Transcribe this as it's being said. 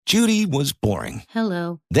Judy was boring.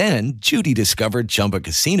 Hello. Then Judy discovered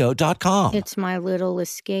ChumbaCasino.com. It's my little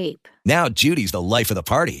escape. Now Judy's the life of the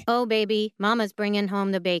party. Oh, baby, mama's bringing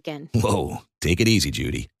home the bacon. Whoa, take it easy,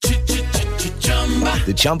 Judy.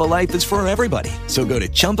 The Chumba life is for everybody. So go to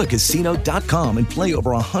ChumbaCasino.com and play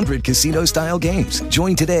over 100 casino-style games.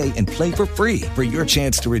 Join today and play for free for your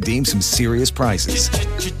chance to redeem some serious prizes.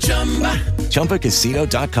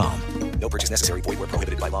 ChumbaCasino.com. No purchase necessary. Void where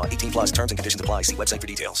prohibited by law. 18 plus terms and conditions apply. See website for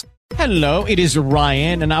details. Hello, it is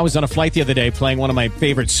Ryan, and I was on a flight the other day playing one of my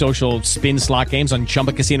favorite social spin slot games on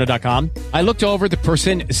ChumbaCasino.com. I looked over at the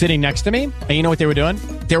person sitting next to me, and you know what they were doing?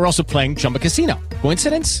 They were also playing Chumba Casino.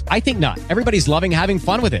 Coincidence? I think not. Everybody's loving having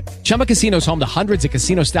fun with it. Chumba Casino is home to hundreds of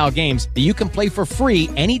casino-style games that you can play for free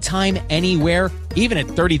anytime, anywhere, even at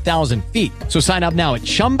 30,000 feet. So sign up now at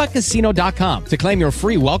ChumbaCasino.com to claim your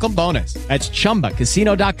free welcome bonus. That's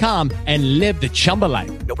ChumbaCasino.com and live the Chumba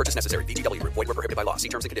life. No purchase necessary. VGW. Void where prohibited by law. See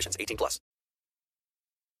terms and conditions. 18 plus.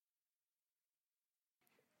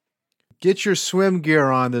 Get your swim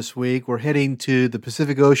gear on this week. We're heading to the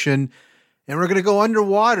Pacific Ocean, and we're going to go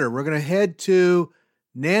underwater. We're going to head to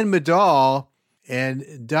Nan Madol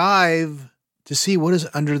and dive to see what is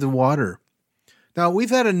under the water. Now, we've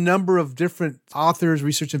had a number of different authors,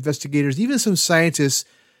 research investigators, even some scientists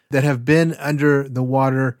that have been under the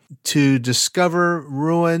water to discover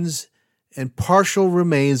ruins and partial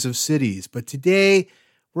remains of cities. But today,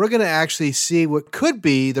 we're going to actually see what could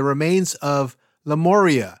be the remains of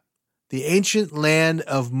Lemuria, the ancient land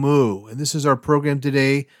of Mu. And this is our program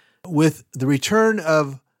today with the return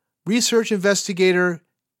of research investigator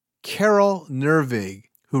Carol Nervig,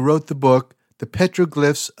 who wrote the book, The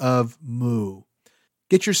Petroglyphs of Mu.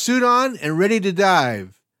 Get your suit on and ready to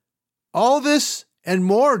dive. All this and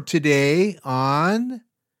more today on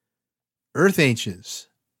Earth Ancients.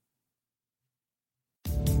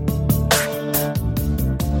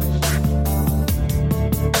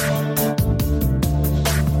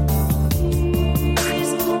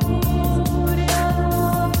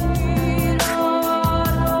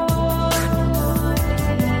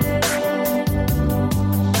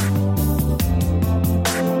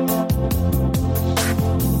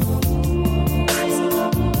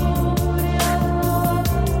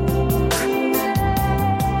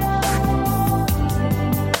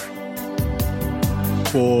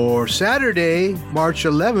 For Saturday, March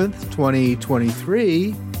 11th,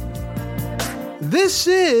 2023, this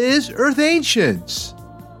is Earth Ancients.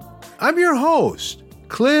 I'm your host,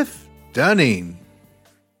 Cliff Dunning.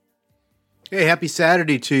 Hey, happy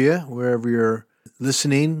Saturday to you, wherever you're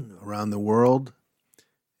listening around the world.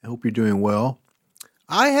 I hope you're doing well.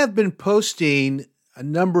 I have been posting a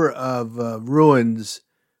number of ruins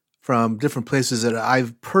from different places that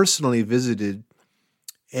I've personally visited.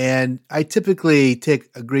 And I typically take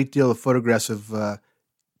a great deal of photographs of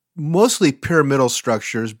mostly pyramidal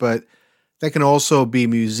structures, but that can also be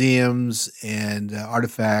museums and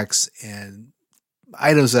artifacts and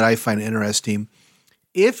items that I find interesting.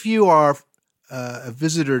 If you are a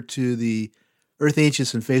visitor to the Earth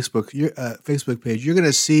Ancients and Facebook page, you're going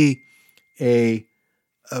to see a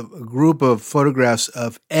group of photographs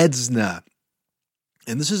of Edzna.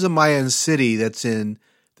 And this is a Mayan city that's in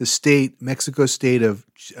the Mexico state of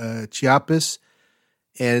Chiapas,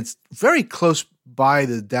 and it's very close by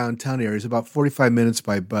the downtown area. It's about 45 minutes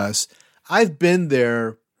by bus. I've been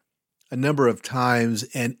there a number of times,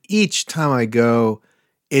 and each time I go,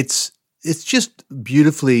 it's just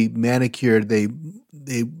beautifully manicured. They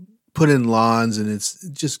put in lawns, and it's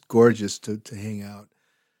just gorgeous to hang out.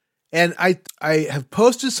 And I have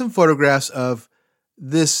posted some photographs of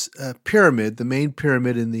this pyramid, the main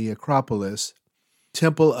pyramid in the Acropolis,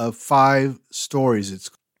 temple of 5 stories.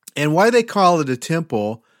 And why they call it a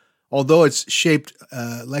temple, although it's shaped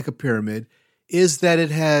like a pyramid, is that it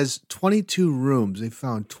has 22 rooms. They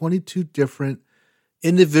found 22 different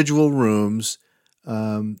individual rooms,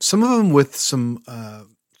 some of them with some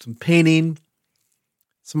painting,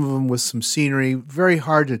 some of them with some scenery. Very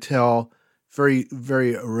hard to tell, very,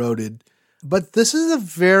 very eroded. But this is a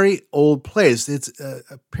very old place. It's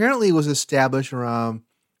apparently was established around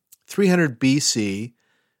 300 BC,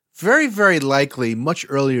 very, very likely much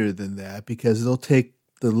earlier than that, because they'll take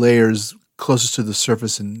the layers closest to the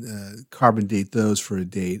surface and carbon date those for a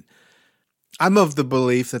date. I'm of the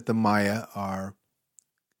belief that the Maya are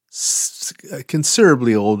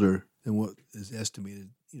considerably older than what is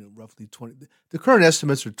estimated, roughly 20. The current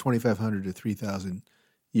estimates are 2,500 to 3,000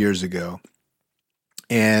 years ago.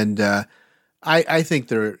 And I think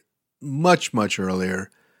they're much, much earlier.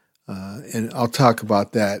 And I'll talk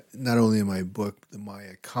about that not only in my book, The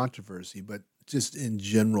Maya Controversy, but just in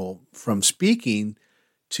general from speaking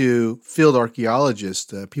to field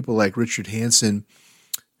archaeologists, people like Richard Hansen,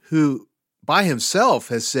 who by himself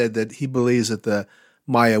has said that he believes that the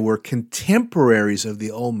Maya were contemporaries of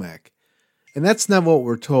the Olmec. And that's not what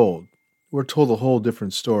we're told. We're told a whole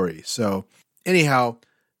different story. So anyhow,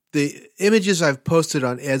 the images I've posted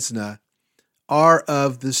on Edsna are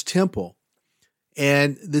of this temple.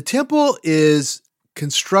 And the temple is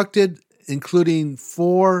constructed including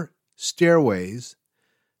 4 stairways,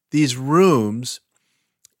 these rooms,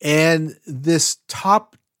 and this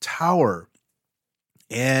top tower.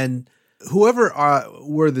 And whoever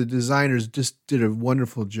were the designers just did a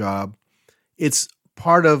wonderful job. It's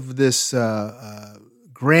part of this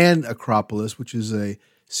Grand Acropolis, which is a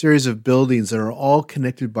series of buildings that are all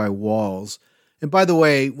connected by walls. And by the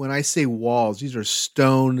way, when I say walls, these are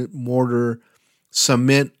stone, mortar,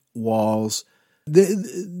 cement walls.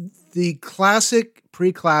 The classic,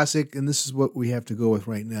 pre-classic, and this is what we have to go with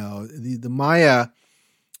right now, the Maya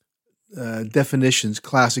definitions,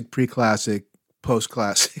 classic, pre-classic,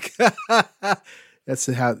 post-classic. That's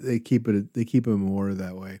how they keep it. They keep them in order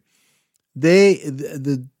that way.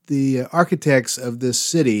 The architects of this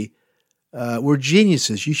city were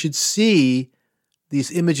geniuses. You should see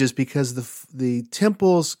these images because the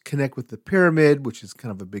temples connect with the pyramid, which is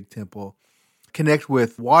kind of a big temple, connect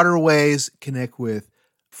with waterways, connect with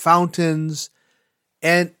fountains,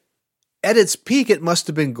 and at its peak, it must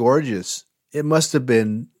have been gorgeous. It must have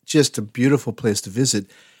been just a beautiful place to visit.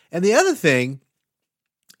 And the other thing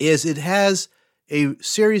is it has a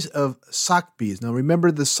series of sakbis. Now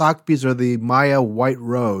remember, the sakbis are the Maya white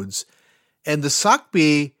roads, and the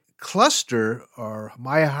sakbi cluster or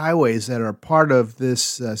Maya highways that are part of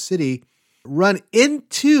this city run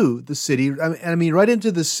into the city. I mean, right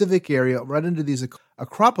into the civic area, right into these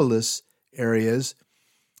Acropolis areas,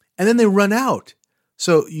 and then they run out.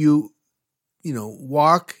 So you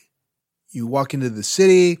walk into the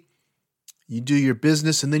city, you do your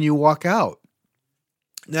business, and then you walk out.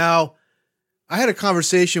 Now, I had a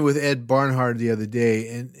conversation with Ed Barnhard the other day,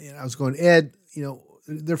 and I was going, Ed,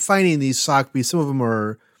 they're finding these sakbis. Some of them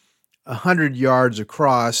are 100 yards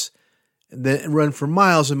across, and then run for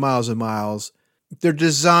miles and miles and miles. They're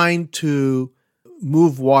designed to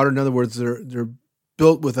move water. In other words, they're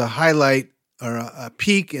built with a highlight or a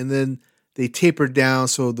peak, and then they taper down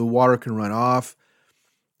so the water can run off.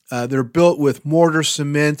 They're built with mortar,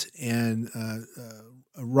 cement, and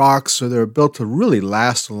rocks, so they're built to really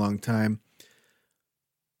last a long time.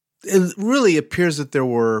 It really appears that there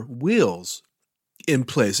were wheels in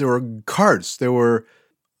place. There were carts. There were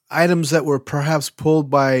items that were perhaps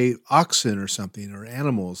pulled by oxen or something, or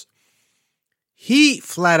animals. He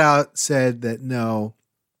flat out said that no,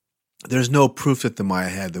 there's no proof that the Maya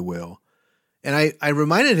had the wheel. And I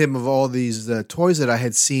reminded him of all these toys that I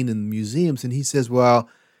had seen in museums, and he says, well,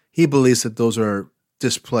 he believes that those are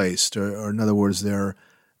displaced, or in other words, they're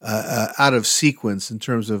out of sequence in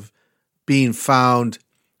terms of being found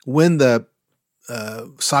when the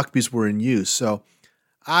sakbis were in use. So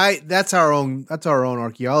that's our own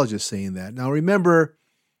archaeologist saying that. Now remember,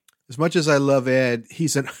 as much as I love Ed,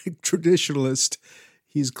 he's a traditionalist.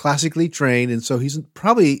 He's classically trained, and so he's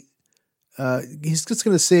probably he's just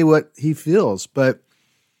going to say what he feels. But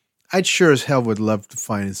I'd sure as hell would love to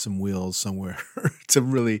find some wheels somewhere to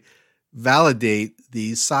really validate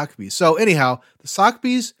these sakbis. So anyhow, the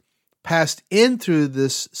sakbis passed in through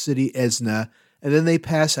this city, Edsna, and then they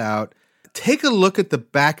pass out. Take a look at the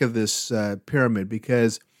back of this pyramid,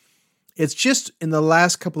 because it's just in the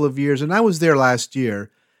last couple of years, and I was there last year,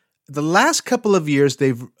 the last couple of years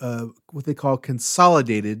they've what they call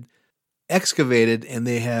consolidated, excavated, and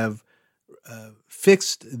they have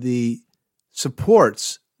fixed the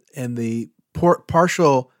supports and the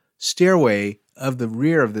partial stairway of the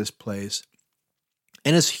rear of this place.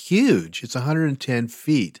 And it's huge. It's 110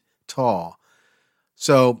 feet tall.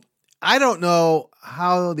 So I don't know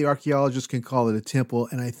how the archaeologists can call it a temple,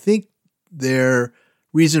 and I think their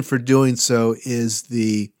reason for doing so is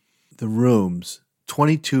the rooms,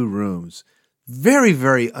 22 rooms. Very,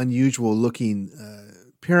 very unusual looking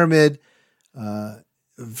pyramid,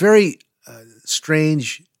 very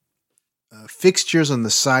strange fixtures on the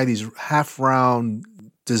side, these half-round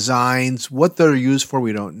designs. What they're used for,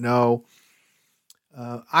 we don't know.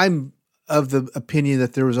 I'm of the opinion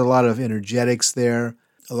that there was a lot of energetics there,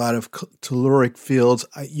 a lot of telluric fields.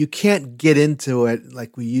 You can't get into it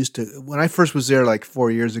like we used to. When I first was there like 4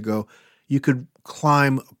 years ago, you could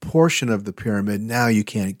climb a portion of the pyramid. Now you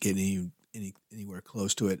can't get anywhere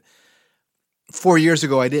close to it. 4 years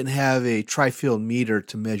ago, I didn't have a tri-field meter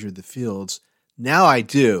to measure the fields. Now I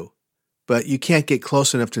do, but you can't get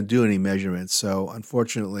close enough to do any measurements. So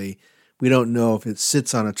unfortunately, We don't know if it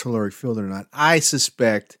sits on a telluric field or not. I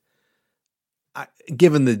suspect,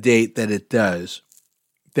 given the date, that it does,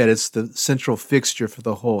 that it's the central fixture for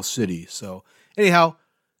the whole city. So anyhow,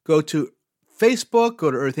 go to Facebook,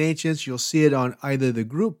 go to Earth Ancients. You'll see it on either the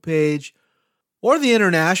group page or the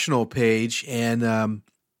international page. And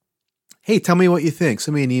hey, tell me what you think.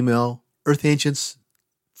 Send me an email,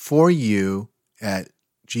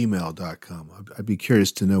 earthancients4you@gmail.com. I'd be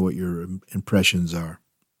curious to know what your impressions are.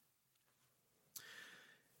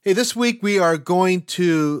 Hey, this week we are going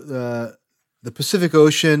to the Pacific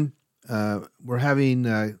Ocean. We're having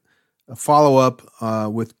a follow-up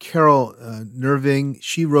with Carol Nerving.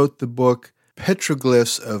 She wrote the book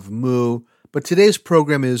Petroglyphs of Mu, but today's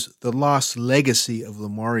program is The Lost Legacy of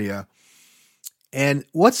Lemuria. And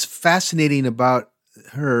what's fascinating about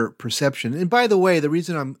her perception, and by the way, the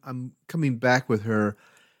reason I'm coming back with her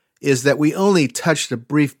is that we only touched a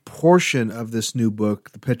brief portion of this new book,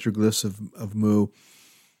 The Petroglyphs of Mu,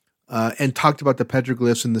 and talked about the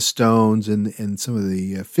petroglyphs and the stones and some of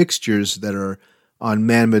the fixtures that are on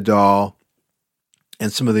Man Madal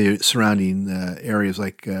and some of the surrounding areas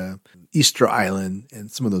like Easter Island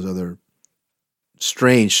and some of those other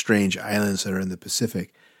strange islands that are in the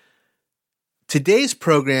Pacific. Today's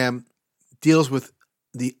program deals with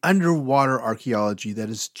the underwater archaeology that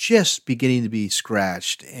is just beginning to be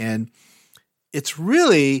scratched. And it's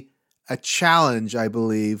really a challenge, I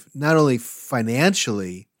believe, not only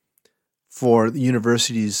financially for the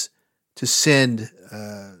universities to send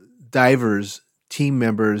divers, team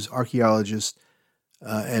members, archaeologists,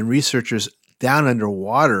 and researchers down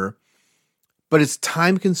underwater, but it's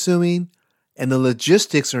time-consuming, and the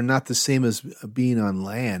logistics are not the same as being on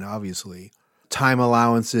land, obviously. Time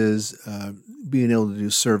allowances, being able to do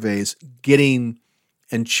surveys, getting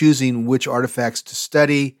and choosing which artifacts to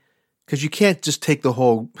study, because you can't just take the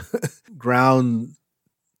whole ground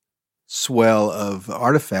swell of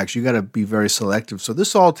artifacts. You got to be very selective. So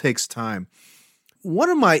this all takes time. One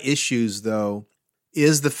of my issues, though,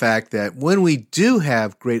 is the fact that when we do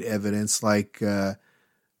have great evidence like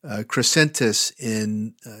Crescentus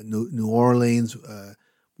in New Orleans,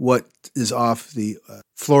 what is off the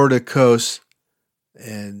Florida coast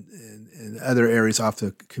and other areas off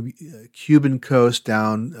the Cuban coast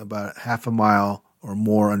down about half a mile or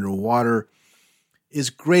more underwater, is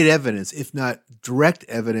great evidence, if not direct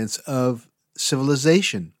evidence, of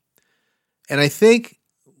civilization. And I think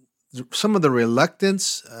some of the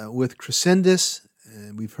reluctance with Crescentus,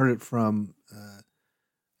 and we've heard it from a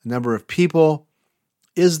number of people,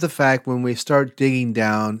 is the fact when we start digging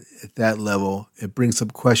down at that level, it brings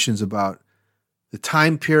up questions about the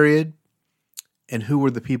time period and who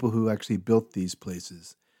were the people who actually built these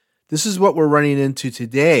places. This is what we're running into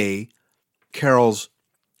today. Carol's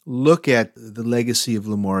look at the legacy of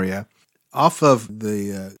Lemuria off of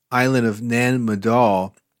the island of Nan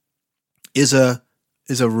Madal is a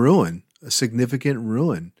ruin, a significant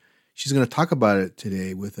ruin. She's going to talk about it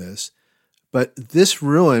today with us. But this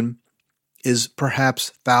ruin is perhaps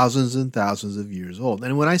thousands and thousands of years old.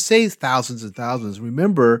 And when I say thousands and thousands,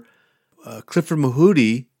 remember Clifford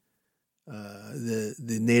Mahudi,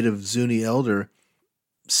 the native Zuni elder,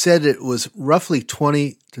 said it was roughly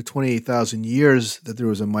 20 to 28,000 years that there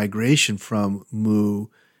was a migration from Mu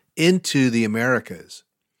into the Americas.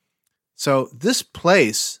 So this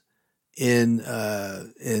place in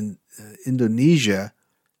Indonesia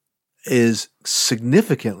is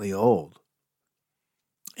significantly old.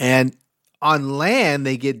 And on land,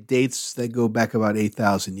 they get dates that go back about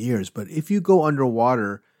 8,000 years. But if you go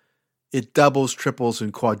underwater, it doubles, triples,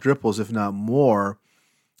 and quadruples, if not more,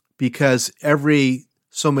 because every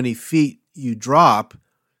so many feet you drop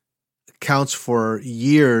counts for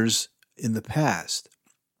years in the past.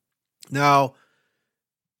 Now,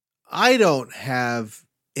 I don't have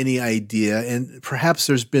any idea, and perhaps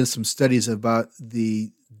there's been some studies about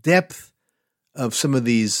the depth of some of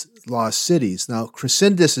these lost cities. Now,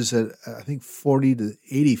 Crescentus is at, I think, 40 to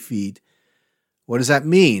 80 feet. What does that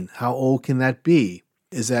mean? How old can that be?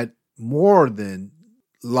 Is that more than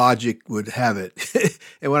logic would have it?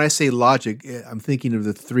 And when I say logic, I'm thinking of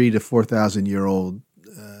the 3,000 to 4,000 year old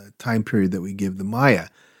time period that we give the Maya.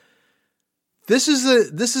 This is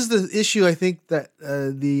the issue I think that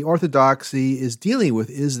the Orthodoxy is dealing with,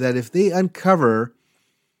 is that if they uncover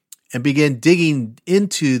and begin digging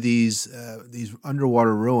into these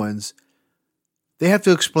underwater ruins, they have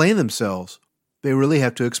to explain themselves. They really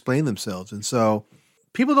have to explain themselves. And so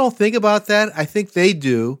people don't think about that. I think they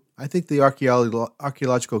do. I think the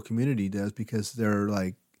archaeological community does, because they're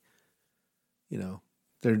like,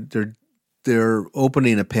 they're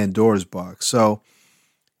opening a Pandora's box. So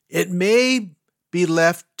it may be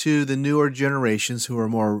left to the newer generations who are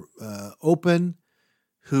more open,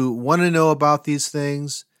 who want to know about these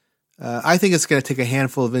things. I think it's going to take a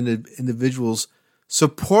handful of individuals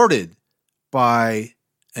supported by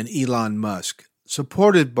an Elon Musk,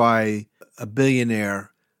 supported by a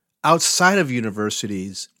billionaire outside of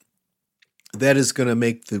universities, that is going to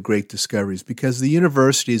make the great discoveries, because the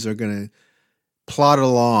universities are going to plod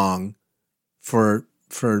along for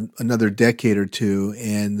another decade or two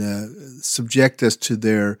and subject us to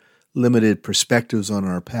their limited perspectives on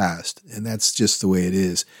our past. And that's just the way it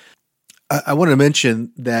is. I want to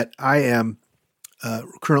mention that I am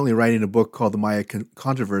currently writing a book called The Maya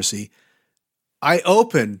Controversy. I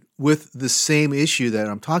open with the same issue that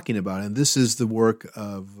I'm talking about, and this is the work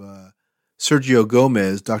of Sergio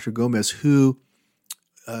Gomez, Dr. Gomez, who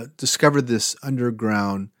discovered this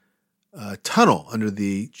underground tunnel under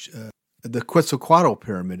the Quetzalcoatl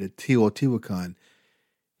Pyramid at Teotihuacan.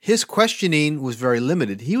 His questioning was very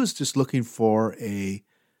limited. He was just looking for a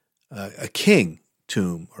king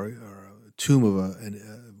tomb or a tomb of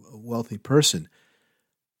a wealthy person.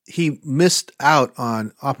 He missed out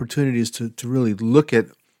on opportunities to really look at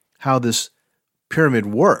how this pyramid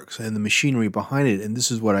works and the machinery behind it, and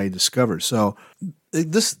this is what I discovered. So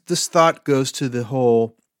this thought goes to the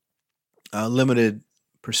whole limited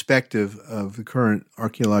perspective of the current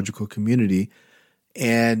archaeological community,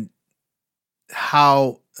 and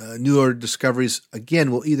how newer discoveries,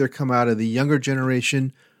 again, will either come out of the younger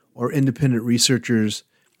generation or independent researchers,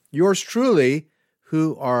 yours truly,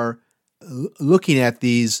 who are looking at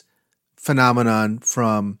these phenomenon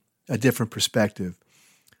from a different perspective.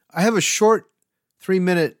 I have a short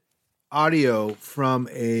 3-minute audio from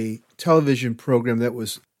a television program that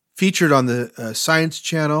was featured on the Science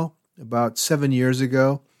Channel about 7 years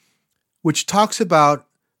ago, which talks about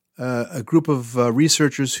a group of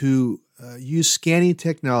researchers who use scanning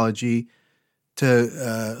technology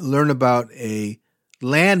to learn about a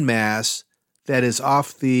landmass that is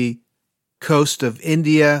off the coast of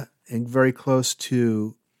India and very close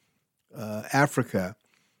to Africa.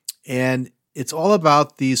 And it's all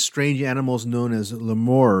about these strange animals known as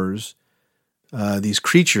lemurs, these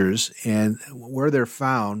creatures, and where they're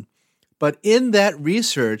found. But in that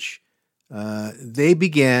research, they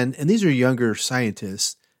began, and these are younger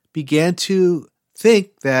scientists, began to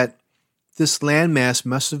think that this landmass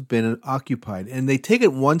must have been occupied. And they take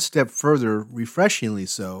it one step further, refreshingly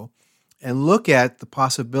so, and look at the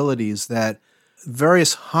possibilities that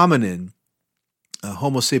various hominin,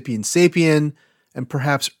 Homo sapiens sapien, and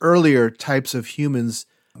perhaps earlier types of humans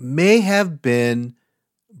may have been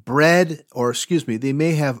bred, or they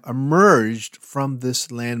may have emerged from this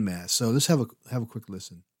landmass. So let's have a quick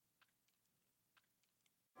listen.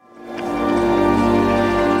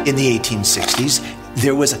 In the 1860s,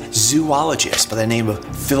 there was a zoologist by the name of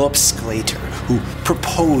Philip Sclater who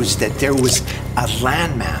proposed that there was a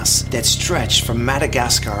landmass that stretched from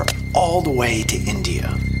Madagascar all the way to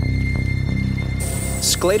India.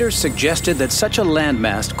 Sclater suggested that such a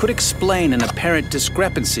landmass could explain an apparent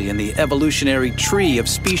discrepancy in the evolutionary tree of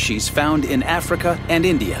species found in Africa and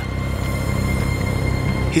India.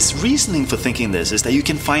 His reasoning for thinking this is that you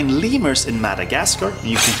can find lemurs in Madagascar and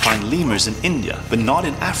you can find lemurs in India, but not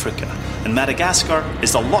in Africa. And Madagascar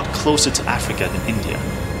is a lot closer to Africa than India.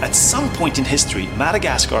 At some point in history,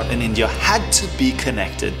 Madagascar and India had to be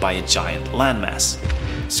connected by a giant landmass.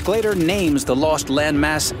 Sclater names the lost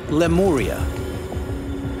landmass Lemuria.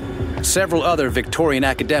 Several other Victorian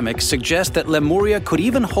academics suggest that Lemuria could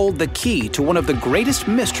even hold the key to one of the greatest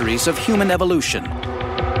mysteries of human evolution.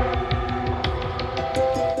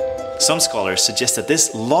 Some scholars suggest that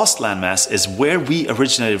this lost landmass is where we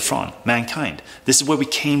originated from, mankind. This is where we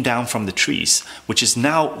came down from the trees, which is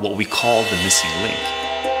now what we call the missing link.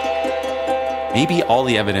 Maybe all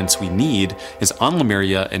the evidence we need is on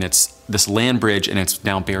Lemuria, and it's this land bridge, and it's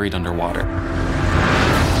now buried underwater.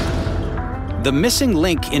 The missing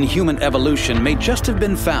link in human evolution may just have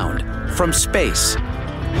been found from space.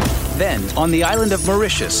 Then, on the island of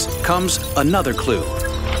Mauritius, comes another clue.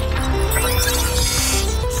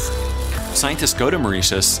 Scientists go to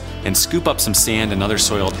Mauritius and scoop up some sand and other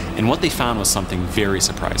soil, and what they found was something very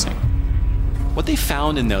surprising. What they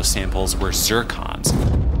found in those samples were zircons.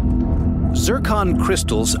 Zircon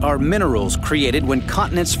crystals are minerals created when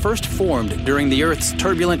continents first formed during the Earth's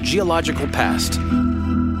turbulent geological past.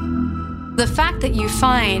 The fact that you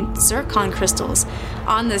find zircon crystals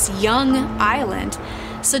on this young island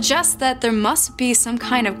suggests that there must be some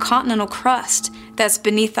kind of continental crust that's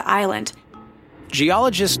beneath the island.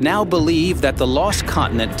 Geologists now believe that the lost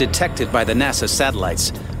continent detected by the NASA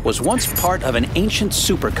satellites was once part of an ancient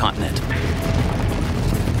supercontinent.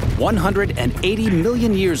 180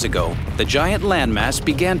 million years ago, the giant landmass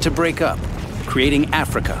began to break up, creating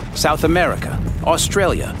Africa, South America,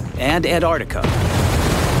 Australia, and Antarctica.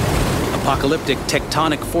 Apocalyptic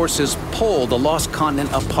tectonic forces pull the lost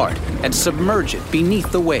continent apart and submerge it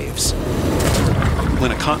beneath the waves.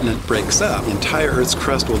 When a continent breaks up, the entire Earth's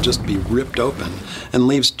crust will just be ripped open and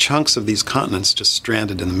leaves chunks of these continents just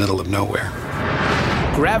stranded in the middle of nowhere.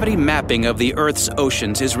 Gravity mapping of the Earth's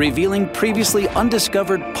oceans is revealing previously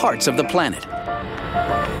undiscovered parts of the planet.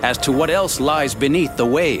 As to what else lies beneath the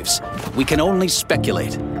waves, we can only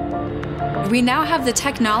speculate. We now have the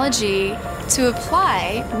technology to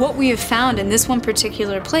apply what we have found in this one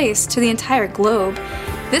particular place to the entire globe.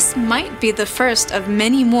 This might be the first of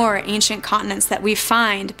many more ancient continents that we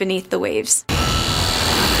find beneath the waves.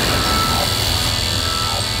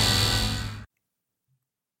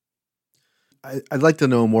 I'd like to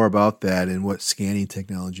know more about that and what scanning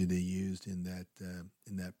technology they used in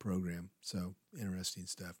that program. So interesting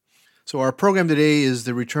stuff. So our program today is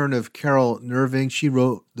the return of Carol Nerving. She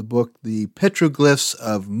wrote the book, The Petroglyphs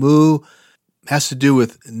of Mu. It has to do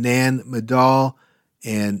with Nan Madol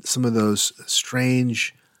and some of those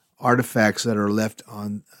strange artifacts that are left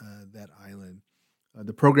on that island.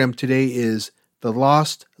 The program today is The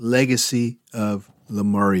Lost Legacy of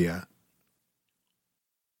Lemuria.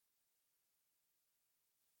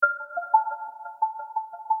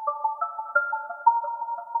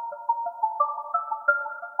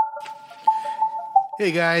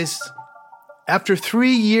 Hey guys, after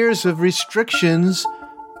 3 years of restrictions,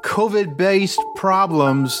 COVID-based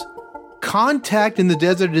problems, Contact in the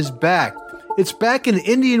Desert is back. It's back in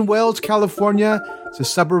Indian Wells, California. It's a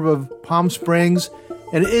suburb of Palm Springs,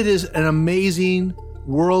 and it is an amazing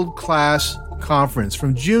world-class conference.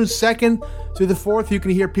 From June 2nd to the 4th, you can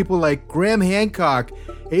hear people like Graham Hancock,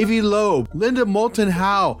 Avi Loeb, Linda Moulton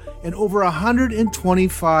Howe, and over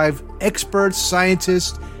 125 experts,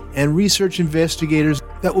 scientists, and research investigators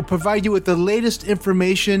that will provide you with the latest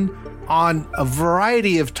information on a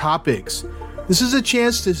variety of topics. This is a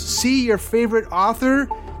chance to see your favorite author,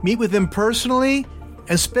 meet with them personally,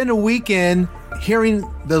 and spend a weekend hearing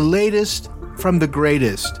the latest from the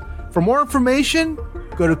greatest. For more information,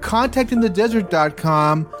 go to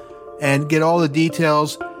contactinthedesert.com and get all the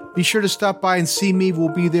details. Be sure to stop by and see me. We'll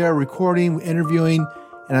be there recording, interviewing,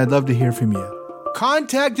 and I'd love to hear from you.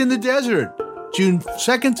 Contact in the Desert, June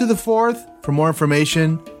 2nd to the 4th. For more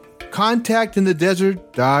information,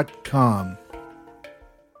 contactinthedesert.com.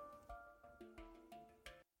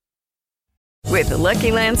 With the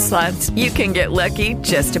Lucky Land Slots, you can get lucky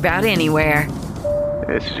just about anywhere.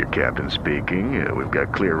 This is your captain speaking. We've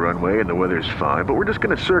got clear runway and the weather's fine, but we're just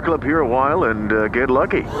going to circle up here a while and get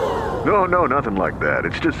lucky. No, nothing like that.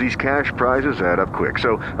 It's just these cash prizes add up quick.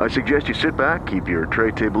 So I suggest you sit back, keep your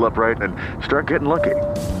tray table upright, and start getting lucky.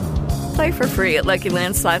 Play for free at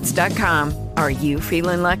LuckyLandSlots.com. Are you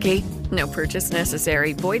feeling lucky? No purchase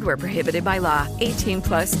necessary. Void where prohibited by law.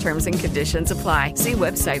 18+ terms and conditions apply. See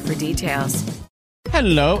website for details.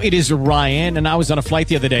 Hello, it is Ryan, and I was on a flight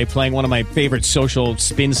the other day playing one of my favorite social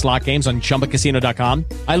spin slot games on ChumbaCasino.com.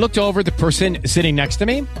 I looked over at the person sitting next to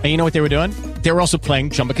me, and you know what they were doing? They were also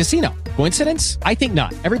playing Chumba Casino. Coincidence? I think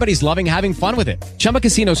not. Everybody's loving having fun with it. Chumba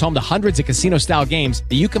Casino is home to hundreds of casino-style games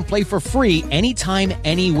that you can play for free anytime,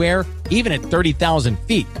 anywhere, even at 30,000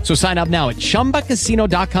 feet. So sign up now at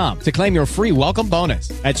ChumbaCasino.com to claim your free welcome bonus.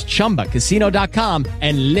 That's ChumbaCasino.com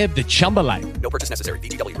and live the Chumba life. No purchase necessary.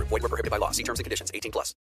 VGW. Void where prohibited by law. See terms and conditions.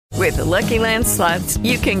 18+. With the Lucky Land Slots,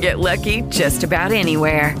 you can get lucky just about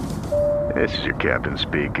anywhere. This is your captain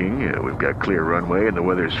speaking. We've got clear runway and the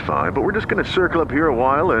weather's fine, but we're just going to circle up here a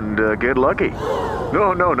while and get lucky.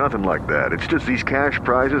 No, nothing like that. It's just these cash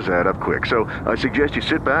prizes add up quick. So I suggest you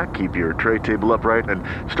sit back, keep your tray table upright, and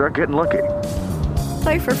start getting lucky.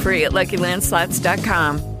 Play for free at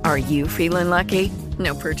LuckyLandSlots.com. Are you feeling lucky?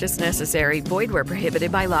 No purchase necessary. Void where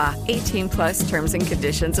prohibited by law. 18+ terms and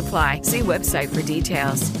conditions apply. See website for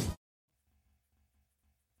details.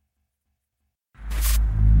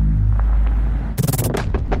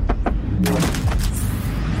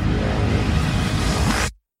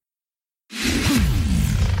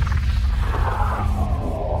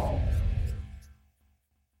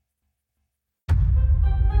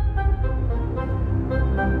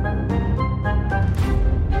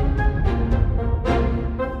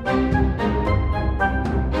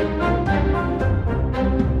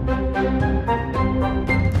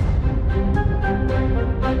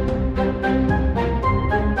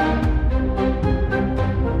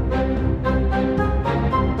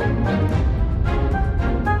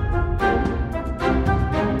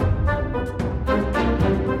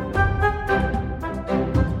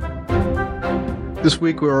 This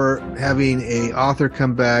week we're having a author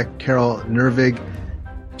come back, Carol Nervig.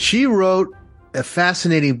 She wrote a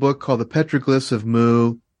fascinating book called The Petroglyphs of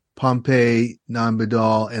Mu, Pompeii,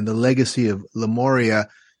 Nambadal, and the Legacy of Lemuria.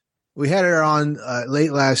 We had her on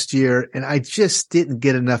late last year, and I just didn't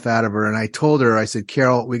get enough out of her. And I told her, I said,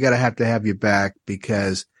 Carol, we got to have you back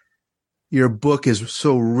because your book is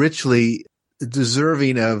so richly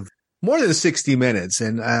deserving of more than 60 minutes.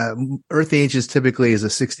 And Earth Ancients typically is a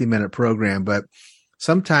 60-minute program, but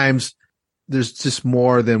sometimes there's just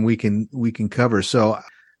more than we can cover. So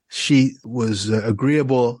she was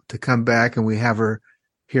agreeable to come back, and we have her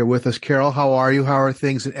here with us. Carol, how are you? How are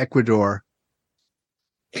things in Ecuador?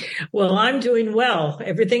 Well, I'm doing well.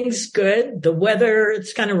 Everything's good. The weather,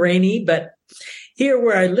 it's kind of rainy, but here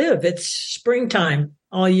where I live, it's springtime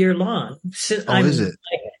all year long. I'm is it?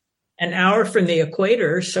 Like an hour from the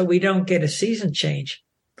equator, so we don't get a season change.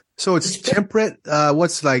 So it's temperate.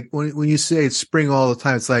 What's like when you say it's spring all the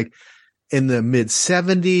time? It's like in the mid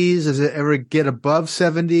 70s. Does it ever get above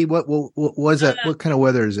 70? What was that? What kind of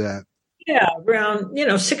weather is that? Yeah, around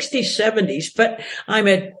 60s, 70s. But I'm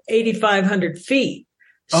at 8,500 feet,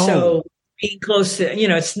 so being close to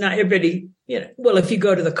it's not everybody. Well, if you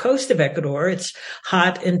go to the coast of Ecuador, it's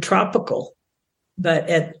hot and tropical, but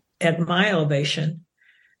at my elevation,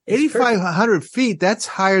 8,500 feet. That's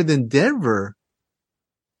higher than Denver.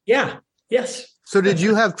 Yeah. Yes. So did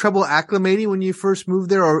you have trouble acclimating when you first moved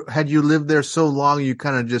there, or had you lived there so long you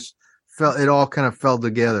kind of just it all kind of fell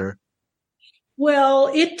together? Well,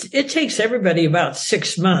 it takes everybody about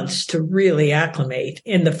 6 months to really acclimate.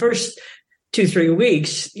 In the first 2-3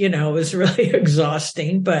 weeks, it was really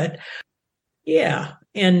exhausting, but yeah.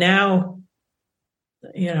 And now,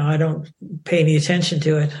 I don't pay any attention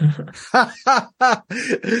to it.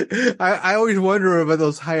 I always wonder about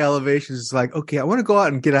those high elevations. It's like, okay, I want to go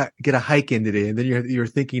out and get a hike in today. And then you're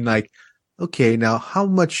thinking like, okay, now how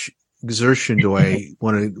much exertion do I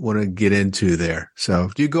want to get into there? So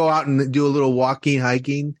do you go out and do a little walking,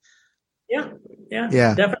 hiking? Yeah,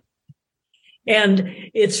 definitely. And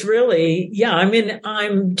it's really,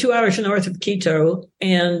 I'm 2 hours north of Quito.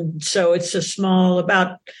 And so it's a small,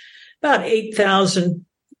 about 8,000,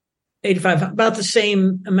 85, about the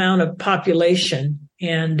same amount of population.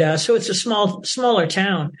 And so it's a smaller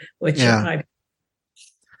town, which that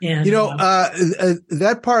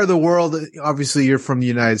part of the world, obviously you're from the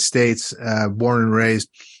United States, born and raised.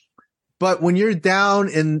 But when you're down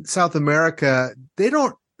in South America, they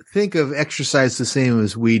don't think of exercise the same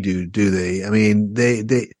as we do they? I mean,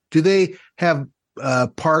 do they have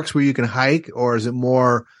parks where you can hike, or is it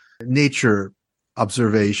more nature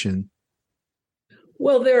observation?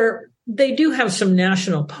 Well, they do have some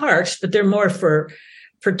national parks, but they're more for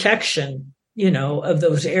protection, of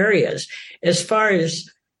those areas. As far as,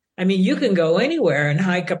 you can go anywhere and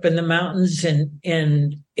hike up in the mountains and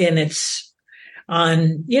it's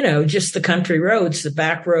on, just the country roads, the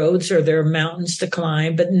back roads, or there are mountains to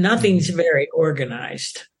climb, but nothing's very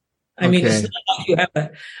organized. It's not like you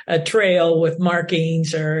have a trail with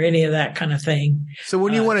markings or any of that kind of thing. So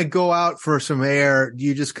when you want to go out for some air, do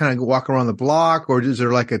you just kind of walk around the block, or is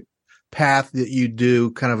there like a path that you do,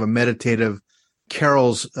 kind of a meditative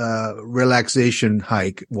Carol's relaxation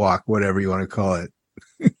hike, walk, whatever you want to call it?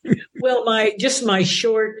 Well, my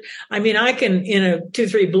short, I can, in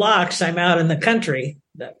 2-3 blocks, I'm out in the countryside.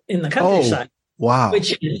 Oh, wow.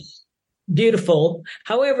 Which is beautiful.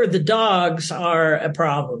 However, the dogs are a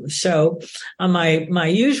problem. So on my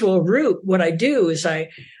usual route, what I do is I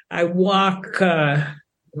walk a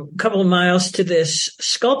couple of miles to this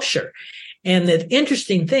sculpture. And the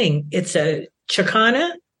interesting thing, it's a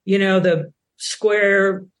chacana, the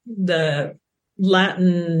square, the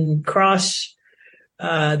Latin cross,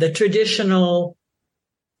 the traditional,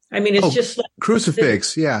 it's just like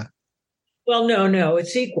crucifix. Yeah. Well, no,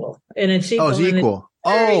 it's equal. And it's equal. Oh, it's equal.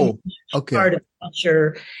 Oh, okay. Part of the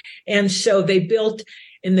culture. And so they built,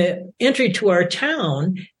 in the entry to our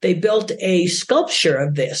town, they built a sculpture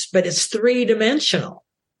of this, but it's 3-dimensional.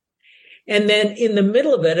 And then in the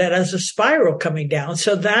middle of it, it has a spiral coming down.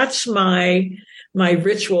 So that's my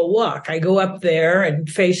ritual walk. I go up there and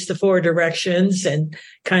face the 4 directions and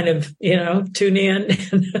kind of, tune in.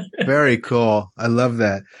 Very cool. I love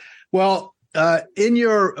that. Well, in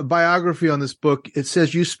your biography on this book, it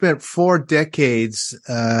says you spent 4 decades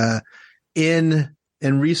in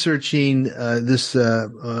researching this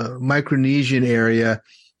Micronesian area.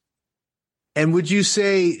 And would you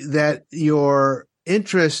say that your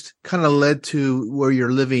interest kind of led to where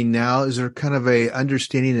you're living now? Is there kind of a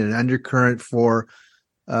understanding and an undercurrent for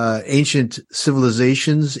ancient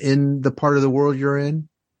civilizations in the part of the world you're in?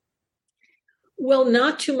 Well,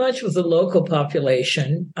 not too much with the local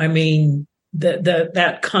population. I mean,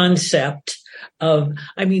 that concept of,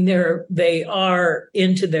 I mean, they are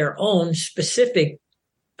into their own specific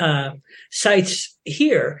sites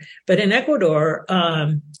here, but in Ecuador,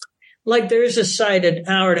 like there's a site an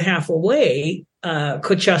hour and a half away,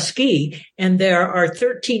 Cochasqui, and there are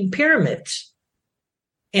 13 pyramids,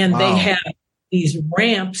 and they have these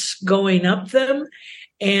ramps going up them.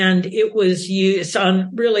 And it was used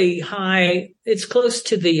on really high, it's close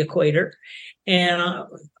to the equator and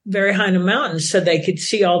very high in the mountains, so they could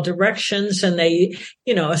see all directions. And they,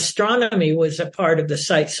 astronomy was a part of the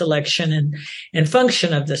site selection and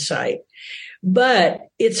function of the site. But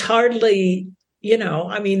it's hardly,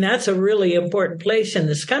 that's a really important place in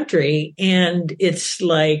this country. And it's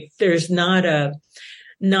like there's not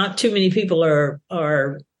too many people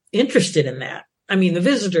are interested in that. I mean, the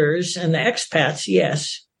visitors and the expats,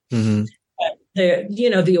 yes. Mm-hmm. But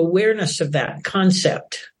the awareness of that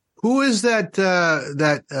concept. Who is that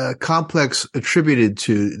complex attributed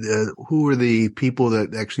to? Who were the people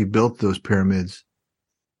that actually built those pyramids?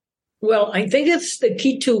 Well, I think it's the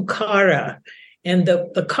Kitu Kara. And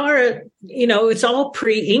the Kara, it's all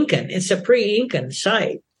pre-Incan. It's a pre-Incan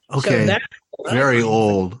site. Okay. So very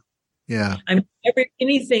old. Yeah. I mean,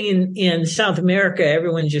 anything in South America,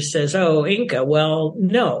 everyone just says, oh, Inca. Well,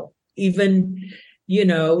 no. Even,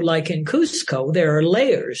 like in Cusco, there are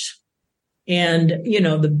layers. And,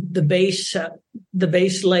 the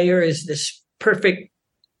base layer is this perfect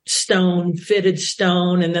fitted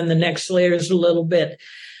stone. And then the next layer is a little bit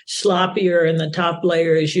sloppier. And the top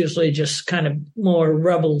layer is usually just kind of more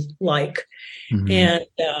rubble-like. Mm-hmm. And,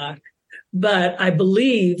 but I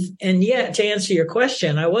believe, and yet to answer your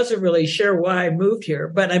question, I wasn't really sure why I moved here.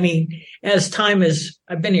 But I mean,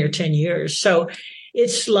 I've been here 10 years. So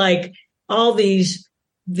it's like all these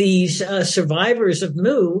survivors of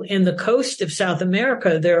Mu in the coast of South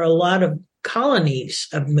America, there are a lot of colonies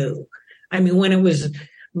of Mu. I mean, when it was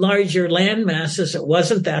larger land masses, it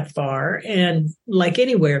wasn't that far. And like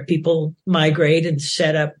anywhere, people migrate and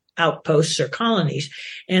set up outposts or colonies.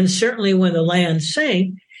 And certainly when the land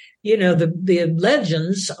sank, the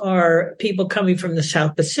legends are people coming from the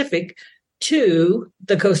South Pacific to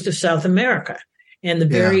the coast of South America, and the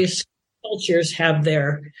various cultures have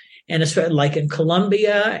and it's like in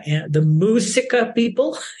Colombia and the Muisca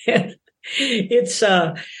people. It's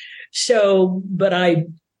but I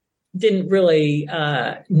didn't really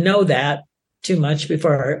know that too much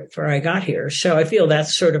before I got here. So I feel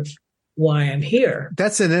that's sort of why I'm here.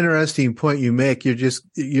 That's an interesting point you make.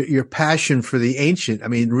 Your passion for the ancient,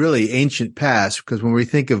 really ancient past, because when we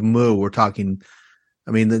think of Mu, we're talking,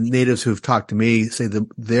 the natives who've talked to me say the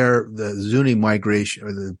Zuni migration,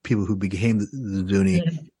 or the people who became the Zuni,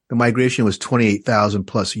 mm-hmm. the migration was 28,000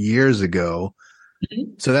 plus years ago.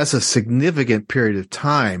 Mm-hmm. So that's a significant period of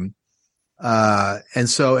time. And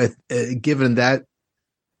so given that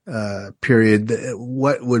period,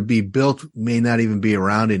 what would be built may not even be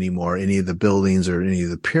around anymore, any of the buildings or any of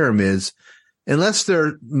the pyramids, unless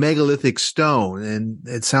they're megalithic stone. And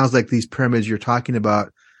it sounds like these pyramids you're talking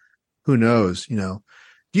about, who knows, Do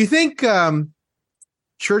you think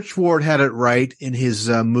Churchward had it right in his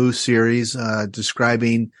Mu series,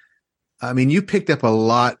 describing, you picked up a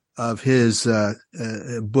lot of his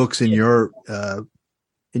books in your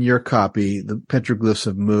copy, the Petroglyphs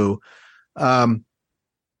of Mu.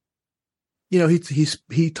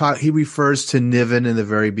 He refers to Niven in the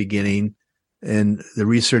very beginning and the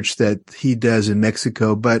research that he does in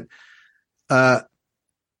Mexico. But,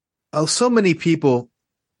 so many people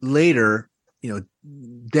later,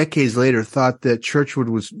 decades later, thought that Churchward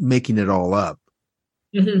was making it all up.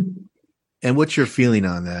 Mm-hmm. And what's your feeling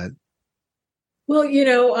on that? Well,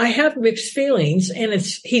 I have mixed feelings, and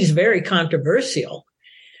he's very controversial,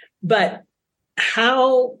 but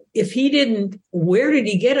where did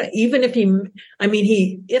he get it? Even if he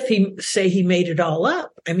say he made it all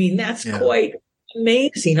up, that's quite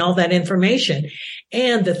amazing, all that information.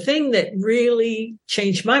 And the thing that really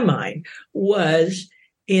changed my mind was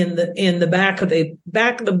in the back of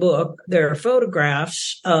the book, there are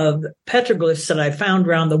photographs of petroglyphs that I found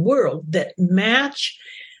around the world that match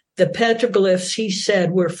the petroglyphs he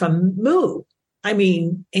said were from Mu. That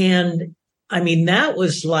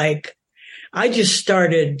was like, I just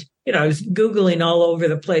started, I was Googling all over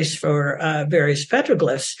the place for various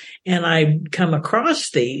petroglyphs, and I come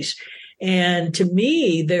across these. And to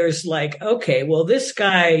me, there's like, okay, well, this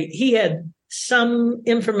guy, he had some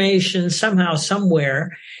information somehow,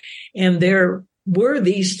 somewhere, and there were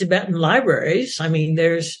these Tibetan libraries.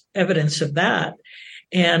 There's evidence of that.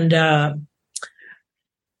 And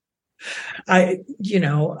I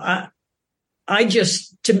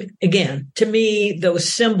to me,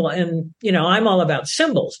 those symbols, and, I'm all about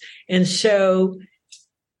symbols. And so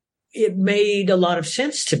it made a lot of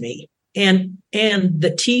sense to me. And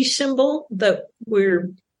the T symbol that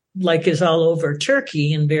is all over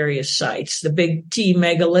Turkey in various sites, the big T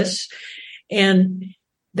megaliths. And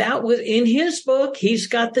that was in his book, he's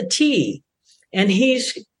got the T, and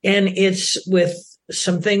it's with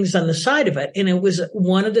some things on the side of it. And it was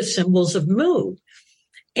one of the symbols of Mu.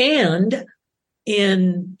 And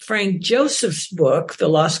in Frank Joseph's book, The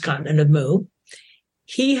Lost Continent of Mu,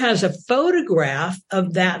 he has a photograph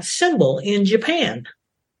of that symbol in Japan.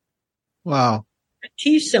 Wow. A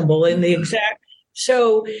T symbol in the exact.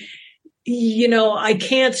 So, I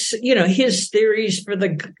can't, his theories for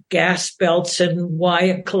the gas belts and why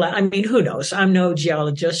it collapsed. I mean, who knows? I'm no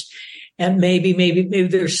geologist. And maybe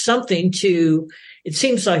there's something to, it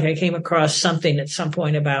seems like I came across something at some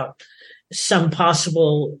point about some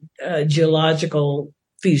possible geological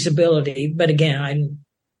feasibility. But again, I didn't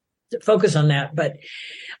focus on that. But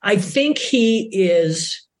I think he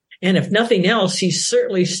is, and if nothing else, he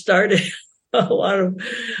certainly started a lot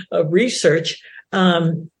of research.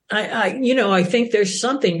 I think there's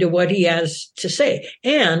something to what he has to say.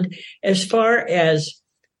 And as far as,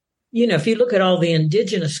 if you look at all the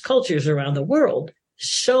indigenous cultures around the world,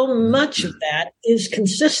 so much of that is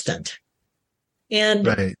consistent. And,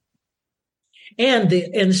 right.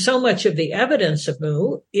 and so much of the evidence of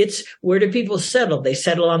Mu, it's where do people settle? They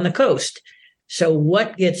settle on the coast. So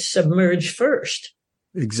what gets submerged first?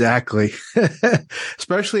 Exactly.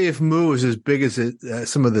 Especially if Mu is as big as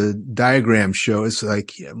some of the diagrams show. It's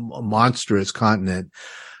like a monstrous continent.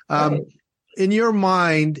 Right. In your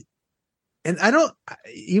mind, and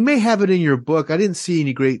you may have it in your book. I didn't see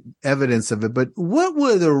any great evidence of it, but what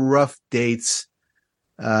were the rough dates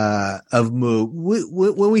of Mu?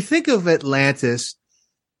 When we think of Atlantis,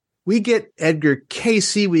 we get Edgar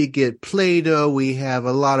Cayce, we get Plato, we have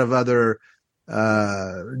a lot of other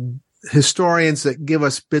historians that give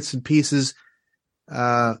us bits and pieces.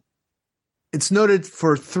 It's noted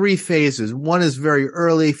for 3 phases. One is very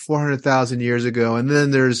early, 400,000 years ago, and then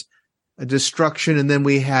there's a destruction, and then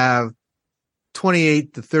we have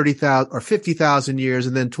 28 to 30,000 or 50,000 years,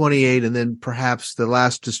 and then 28, and then perhaps the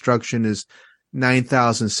last destruction is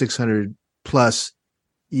 9,600 plus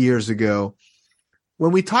years ago.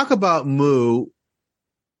 When we talk about Mu,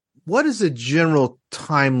 what is the general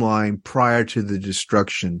timeline prior to the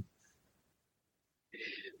destruction?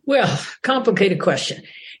 Well, complicated question.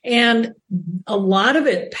 And a lot of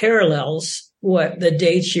it parallels what the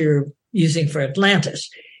dates you're using for Atlantis.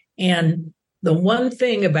 And the one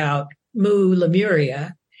thing about Mu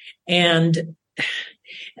Lemuria, and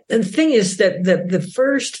the thing is that the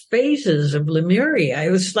first phases of Lemuria, it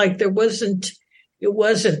was like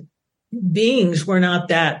beings were not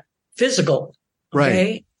that physical.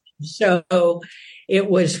 Okay? Right. So it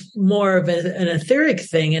was more of an etheric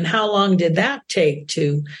thing. And how long did that take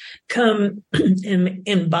to come and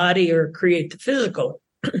embody or create the physical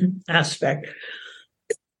aspect?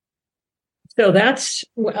 So that's,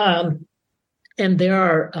 and there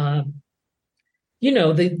are,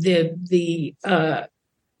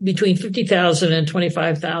 between 50,000 and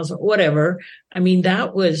 25,000, whatever. I mean,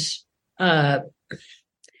 that was, the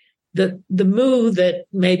Mu that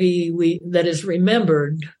that is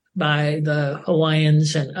remembered by the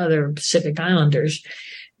Hawaiians and other Pacific Islanders.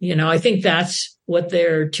 I think that's what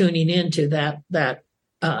they're tuning into, that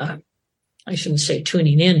I shouldn't say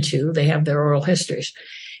tuning into, they have their oral histories.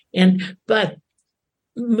 But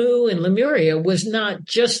Mu and Lemuria was not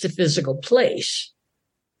just a physical place.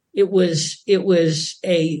 It was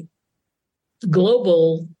a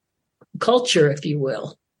global culture, if you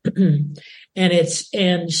will.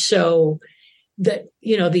 And so that,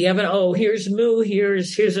 the evidence, here's Mu,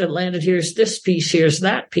 here's Atlantis, here's this piece, here's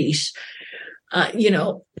that piece,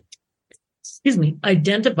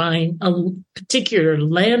 identifying a particular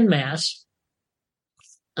landmass,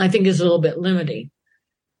 I think is a little bit limiting.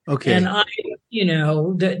 Okay. And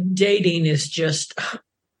the dating is just,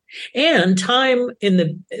 and time in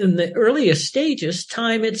the earliest stages,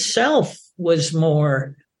 time itself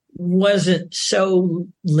wasn't so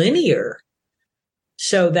linear.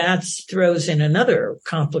 So that throws in another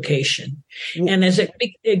complication. And as it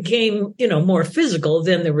became, more physical,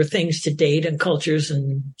 then there were things to date and cultures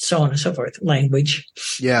and so on and so forth, language.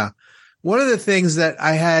 Yeah. One of the things that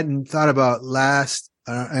I hadn't thought about last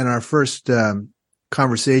in our first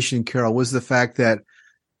conversation, Carol, was the fact that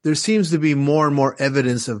there seems to be more and more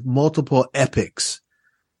evidence of multiple epochs,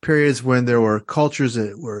 periods when there were cultures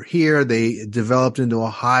that were here, they developed into a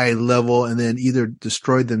high level and then either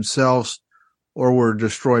destroyed themselves or were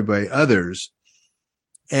destroyed by others.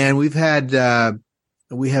 And we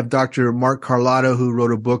have Dr. Mark Carlotto, who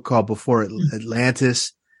wrote a book called Before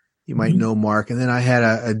Atlantis. You might know Mark. And then I had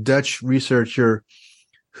a Dutch researcher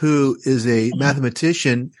who is a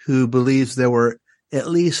mathematician who believes there were at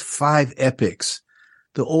least 5 epics,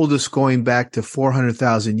 the oldest going back to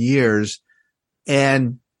 400,000 years.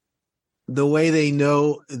 And the way they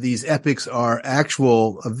know these epics are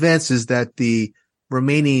actual events is that the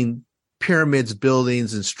remaining pyramids,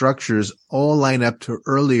 buildings, and structures all line up to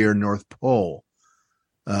earlier North Pole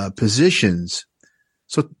positions.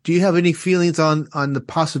 So do you have any feelings on the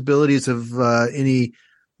possibilities of any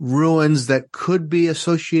ruins that could be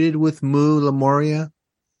associated with Mu Lemuria?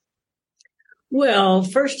 Well,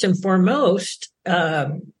 first and foremost,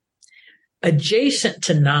 adjacent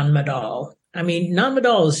to Nan Madol. I mean, Nan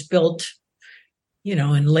Madol is built,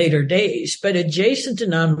 in later days, but adjacent to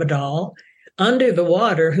Nan Madol, under the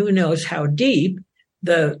water, who knows how deep,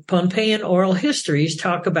 the Pohnpeian oral histories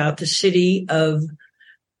talk about the city of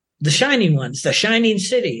the shining ones, the shining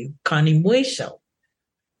city, Kanimueso.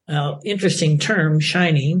 Interesting term,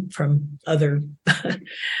 shining, from other,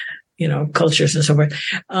 cultures and so forth.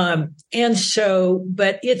 And so,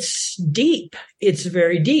 but it's deep. It's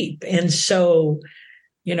very deep. And so,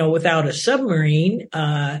 without a submarine,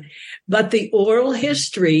 but the oral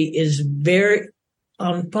history is very,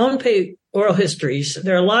 Pohnpei oral histories,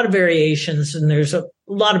 there are a lot of variations and there's a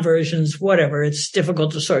lot of versions, whatever. It's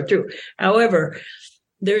difficult to sort through. However,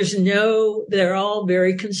 they're all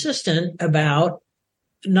very consistent about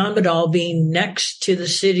Nan Madol being next to the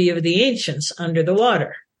city of the ancients under the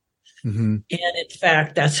water. Mm-hmm. And in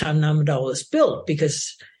fact, that's how Nan Madol was built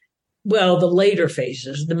because, the later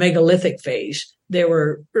phases, the megalithic phase, there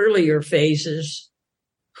were earlier phases,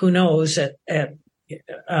 who knows, at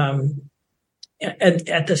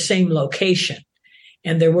the same location.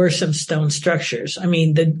 And there were some stone structures. I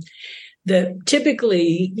mean, the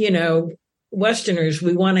typically, Westerners,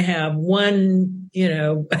 we want to have one, we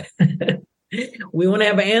want to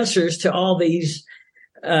have answers to all these,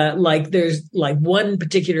 there's one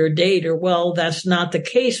particular date that's not the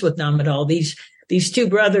case with Nan Madol. These 2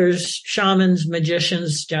 brothers, shamans,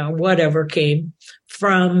 magicians, whatever, came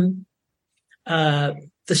from, the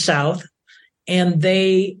South, and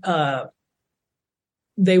they were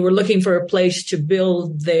looking for a place to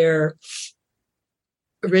build their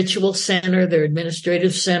ritual center, their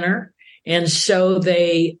administrative center. And so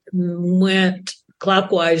they went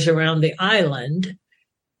clockwise around the island,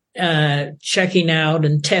 checking out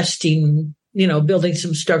and testing, building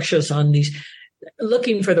some structures on these,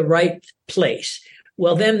 looking for the right place.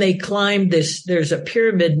 Well, then they climbed there's a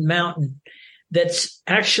pyramid mountain that's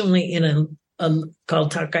actually in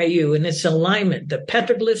called Takayu, and it's alignment, the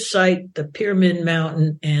petroglyph site, the pyramid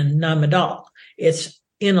mountain, and Nan Madol. It's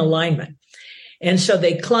in alignment. And so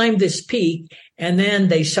they climbed this peak, and then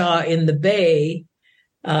they saw in the bay,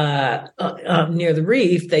 near the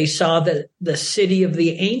reef, they saw the city of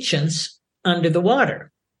the ancients under the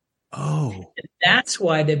water. Oh. And that's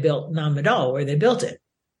why they built Nan Madol, where they built it.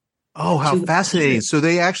 Oh, how fascinating. So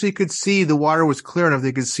they actually could see, the water was clear enough,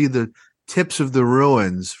 they could see the tips of the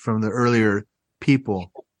ruins from the earlier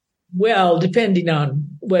people. Well, depending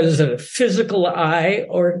on whether it's a physical eye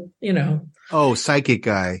or, Oh, psychic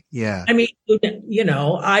eye. Yeah. I mean,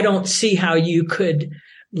 I don't see how you could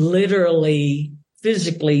literally,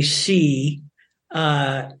 physically see.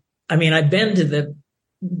 I've been to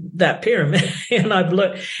that pyramid and I've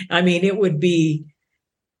looked. I mean, it would be,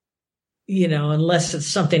 unless it's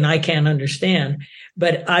something I can't understand,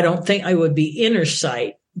 but I don't think I would be inner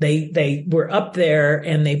sight. They were up there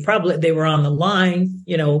and they were on the line,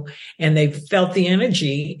 and they felt the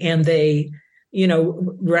energy and they,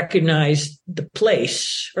 recognized the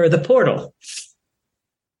place or the portal.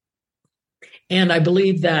 And I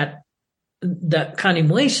believe that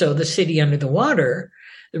Kanimueso, the city under the water,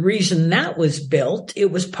 the reason that was built,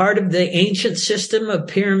 it was part of the ancient system of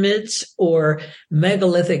pyramids or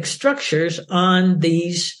megalithic structures on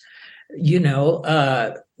these,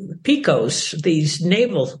 picos, these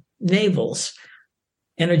navels,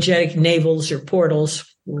 energetic navels or portals,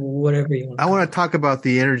 whatever you want. I want to talk about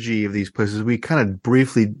the energy of these places. We kind of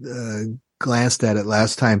briefly glanced at it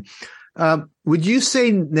last time. Would you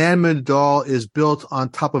say Nan Madol is built on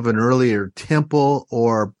top of an earlier temple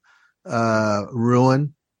or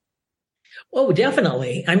ruin? Oh,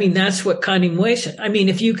 definitely. I mean, that's what Kanimueso. I mean,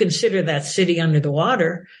 if you consider that city under the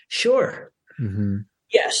water, sure. Mm-hmm.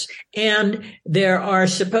 Yes. And there are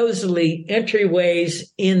supposedly entryways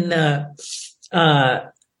in the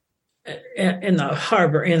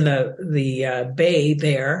harbor, in the bay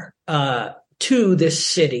there, to this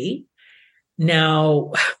city.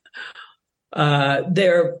 Now,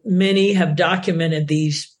 Many have documented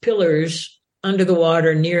these pillars under the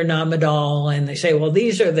water near Namadal, and they say, well,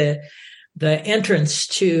 these are the entrance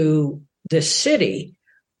to the city.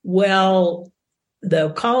 Well,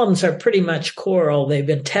 the columns are pretty much coral. They've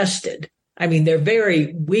been tested. I mean, they're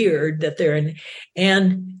very weird that they're in,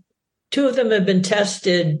 and 2 of them have been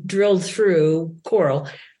tested, drilled through coral,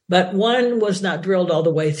 but one was not drilled all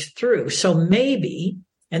the way through. So maybe,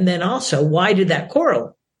 and then also, why did that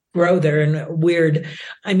coral grow there in a weird,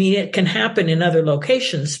 I mean, it can happen in other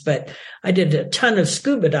locations, but I did a ton of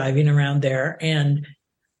scuba diving around there, and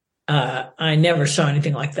I never saw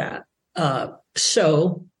anything like that.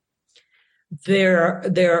 So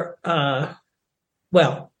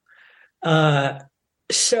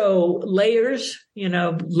so layers,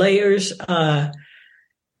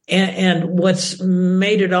 and what's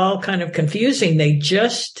made it all kind of confusing,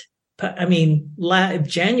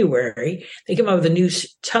 January, they came up with a new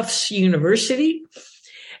Tufts University.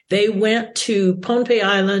 They went to Pohnpei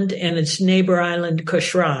Island and its neighbor island,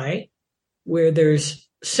 Koshrai, where there's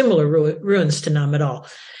similar ruins to Namadal.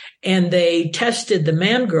 And they tested the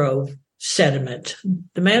mangrove sediment.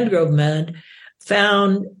 The mangrove mud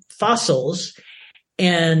found fossils,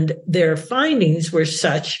 and their findings were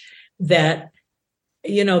such that,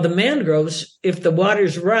 the mangroves, if the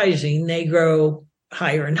water's rising, they grow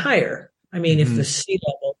higher and higher. I mean, if the sea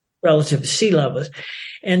level, relative to sea levels.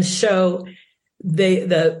 And so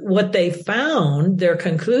what they found, their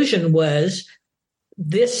conclusion was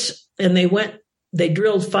this, and they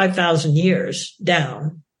drilled 5,000 years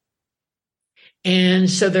down. And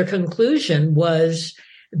so their conclusion was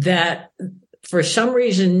that for some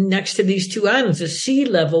reason, next to these 2 islands, the sea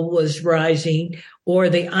level was rising, or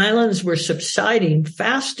the islands were subsiding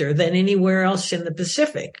faster than anywhere else in the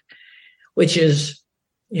Pacific, which is,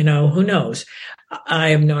 who knows? I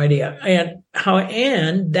have no idea.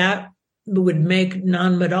 And that would make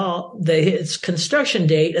Namadal, its construction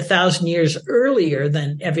date, 1,000 years earlier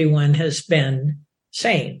than everyone has been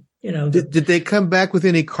saying. Did they come back with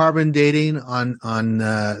any carbon dating on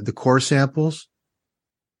the core samples?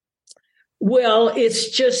 Well, it's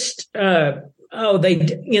just, in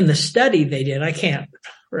the study they did. I can't,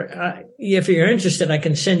 if you're interested, I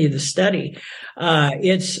can send you the study.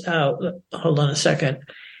 Hold on a second.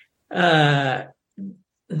 I'm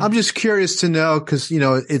just curious to know, because,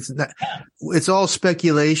 it's all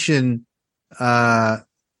speculation,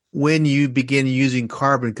 when you begin using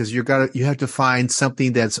carbon, because you have to find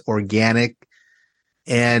something that's organic.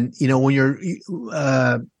 And, when you're,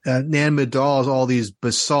 Namadal is all these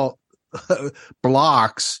basalt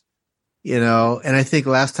blocks, and I think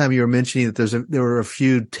last time you were mentioning that there were a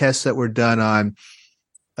few tests that were done on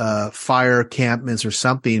fire encampments or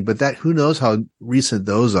something, but who knows how recent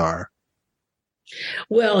those are.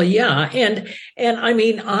 Well, yeah. And I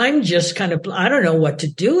mean, I'm just I don't know what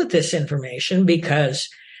to do with this information because,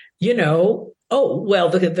 their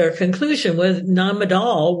conclusion was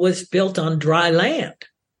Namadal was built on dry land.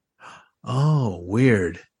 Oh,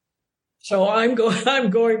 weird. So I'm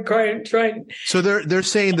going trying. So they're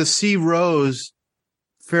saying the sea rose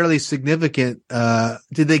fairly significant.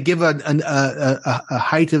 Did they give a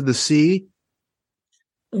height of the sea?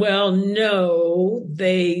 Well, no,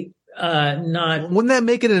 they not. Wouldn't that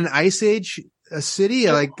make it an ice age city,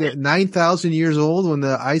 like 9,000 years old when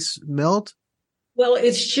the ice melt? Well,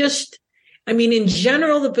 it's just, in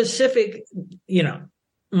general, the Pacific,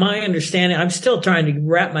 my understanding, I'm still trying to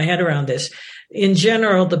wrap my head around this. In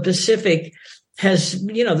general, the Pacific has,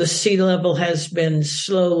 the sea level has been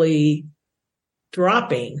slowly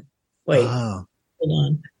dropping. Wait, hold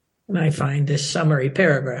on. When I find this summary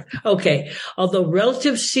paragraph. Okay. Although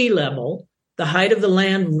relative sea level, the height of the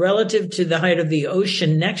land relative to the height of the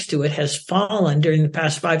ocean next to it has fallen during the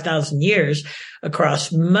past 5,000 years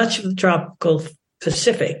across much of the tropical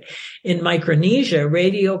Pacific. In Micronesia,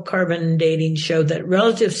 radiocarbon dating showed that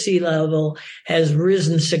relative sea level has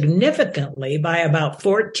risen significantly by about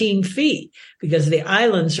 14 feet because the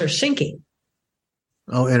islands are sinking.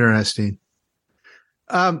 Oh, interesting.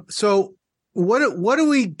 So what do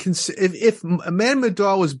we consider if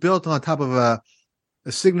Namadal was built on top of a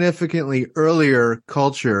significantly earlier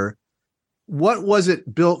culture? What was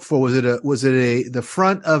it built for? Was it the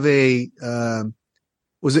front of a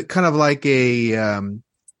was it kind of like a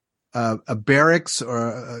barracks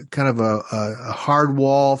or kind of a hard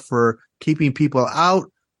wall for keeping people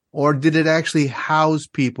out, or did it actually house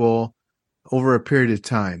people over a period of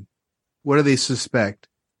time? What do they suspect?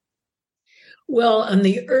 Well, on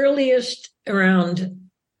the earliest,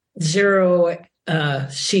 around 0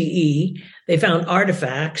 CE, they found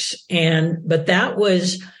artifacts, but that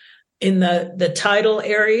was in the tidal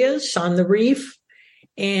areas on the reef.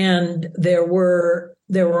 and there were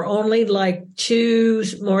only like 2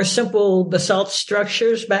 more simple basalt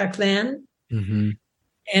structures back then. Mm-hmm.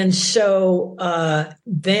 And so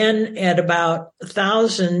then at about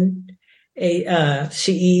 1000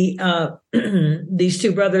 CE, these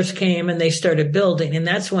 2 brothers came and they started building. And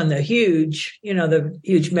that's when the huge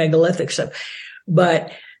megalithic stuff.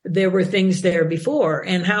 But there were things there before.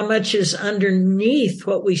 And how much is underneath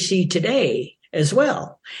what we see today as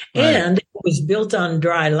well. Right. And it was built on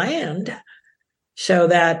dry land. So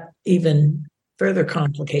that even further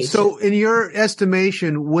complicates So it. In your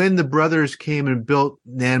estimation, when the brothers came and built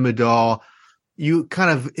Nan Madol, you kind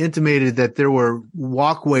of intimated that there were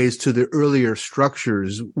walkways to the earlier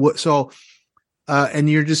structures. And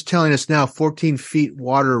you're just telling us now 14 feet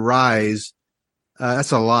water rise.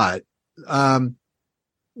 That's a lot.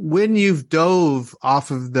 When you've dove off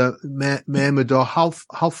of the Nan Madol,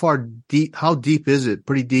 how deep is it?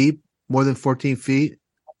 Pretty deep? More than 14 feet?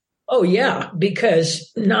 Oh, yeah,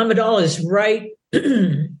 because Nan Madol is right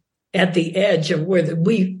at the edge of where the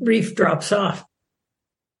reef drops off.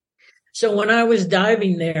 So when I was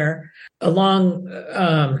diving there along,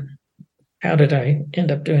 how did I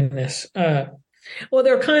end up doing this? Well,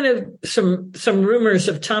 there are kind of some rumors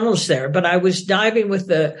of tunnels there, but I was diving with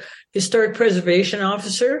the historic preservation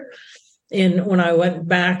officer when I went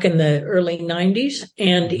back in the early 90s,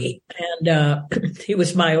 and he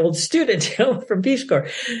was my old student from Peace Corps.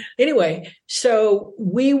 Anyway, so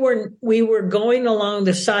we were going along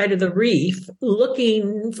the side of the reef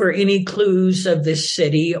looking for any clues of this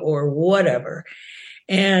city or whatever.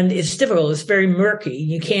 And it's difficult. It's very murky.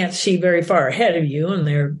 You can't see very far ahead of you, and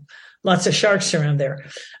there are lots of sharks around there.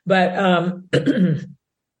 But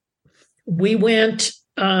we weren't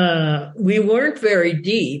very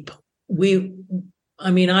deep.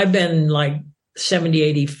 I've been like 70,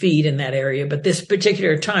 80 feet in that area, but this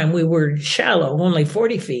particular time we were shallow, only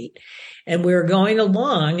 40 feet. And we were going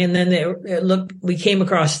along, and then we came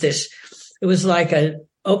across this. It was like an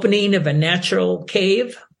opening of a natural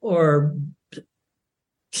cave or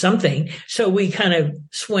something. So we kind of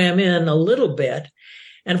swam in a little bit.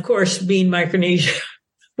 And of course, being Micronesia,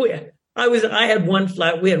 we had one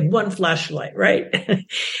flashlight, right?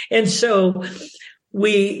 And so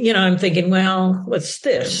I'm thinking, well, what's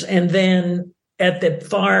this? And then at the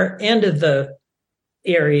far end of the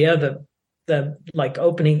area, the like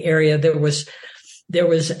opening area, there was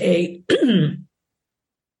a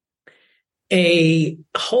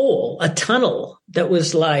hole, a tunnel that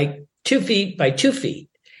was like 2 feet by 2 feet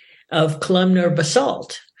of columnar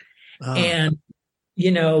basalt. Oh. And,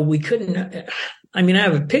 we couldn't, I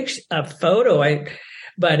have a photo,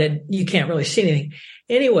 but you can't really see anything.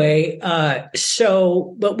 Anyway,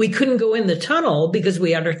 but we couldn't go in the tunnel because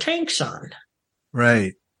we had our tanks on.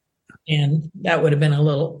 Right. And that would have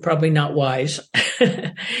been probably not wise.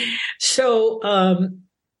 So,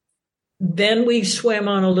 then we swam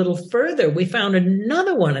on a little further. We found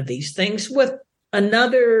another one of these things with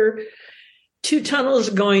another 2 tunnels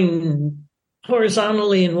going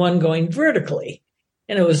horizontally and one going vertically.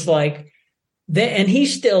 And it was like, and he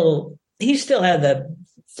still had the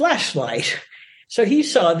flashlight. So he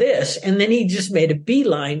saw this, and then he just made a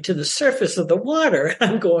beeline to the surface of the water.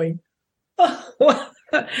 I'm going, oh,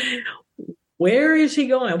 where is he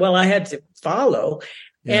going? Well, I had to follow.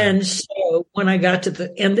 Yeah. And so when I got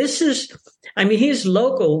to and this is, he's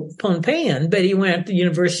local Pohnpeian, but he went to the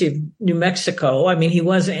University of New Mexico. And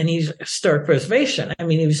he's historic preservation.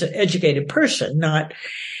 He was an educated person,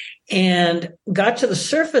 and got to the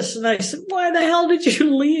surface. And I said, why the hell did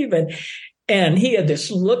you leave? And he had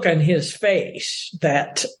this look on his face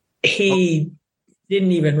that he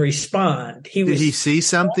didn't even respond. Did he see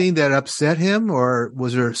something that upset him, or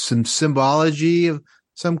was there some symbology of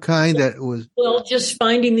some kind that was? Well, just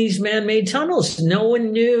finding these man-made tunnels. No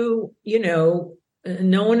one knew, no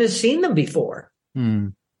one has seen them before.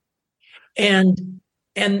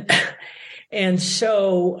 And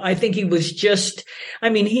so I think he was just,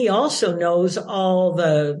 he also knows all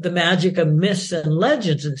the magic of myths and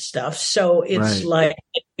legends and stuff. So it's like,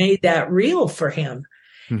 it made that real for him.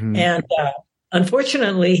 Mm-hmm. And,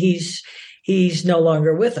 unfortunately he's no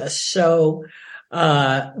longer with us. So,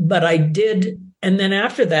 but I did. And then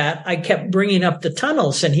after that, I kept bringing up the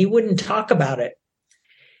tunnels, and he wouldn't talk about it.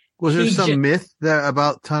 Was there some myth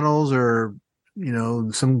about tunnels, or,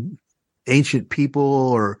 some ancient people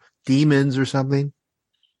or demons or something?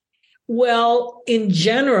 Well, in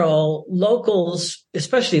general, locals,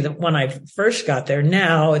 especially when I first got there,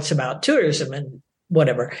 now it's about tourism and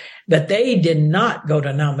whatever, but they did not go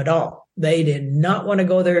to Nan Madol. They did not want to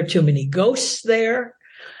go there. Too many ghosts there.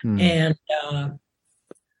 And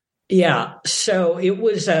Yeah. So it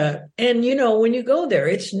was and when you go there,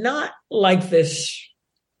 it's not like this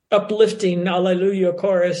uplifting Alleluia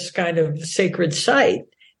chorus kind of sacred site.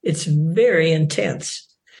 It's very intense.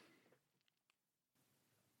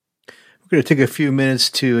 We're going to take a few minutes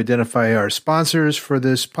to identify our sponsors for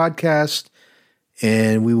this podcast,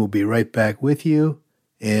 and we will be right back with you.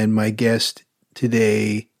 And my guest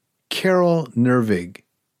today, Carol Nervig.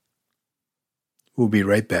 We'll be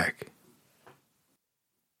right back.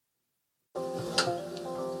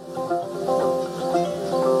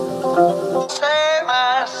 Save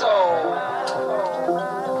my soul.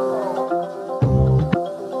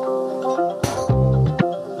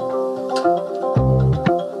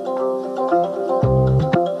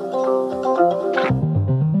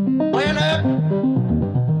 Went up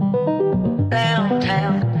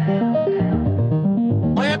downtown.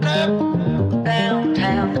 Went up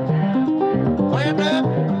downtown. Went up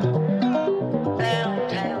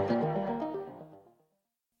downtown.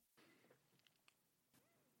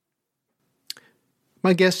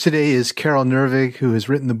 My guest today is Carol Nervig, who has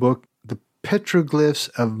written the book, The Petroglyphs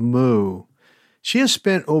of Mu. She has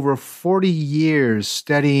spent over 40 years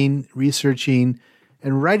studying, researching,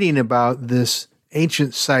 and writing about this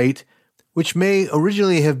ancient site, which may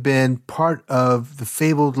originally have been part of the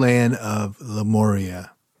fabled land of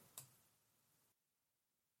Lemuria.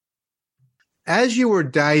 As you were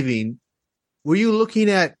diving, were you looking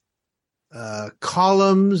at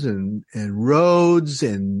columns and roads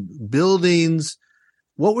and buildings?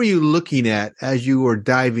 What were you looking at as you were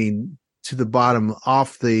diving to the bottom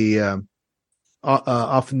off the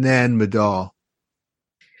off Nan Madol?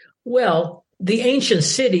 Well, the ancient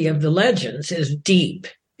city of the legends is deep.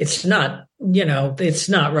 It's not, it's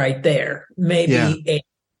not right there. Maybe a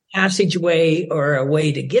passageway or a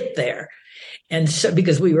way to get there. And so,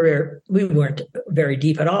 because we weren't very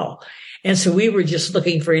deep at all. And so we were just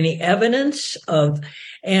looking for any evidence of,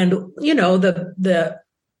 and, the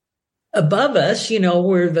above us,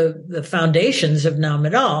 were the foundations of Nan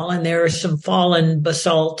Madol, and there are some fallen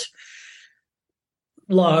basalt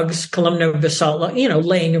logs, columnar basalt,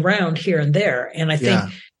 laying around here and there. And I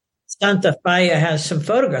think Santa Faya has some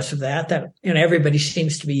photographs of that everybody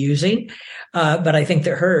seems to be using, but I think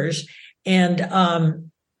they're hers. And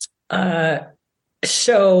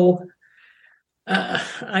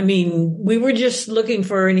we were just looking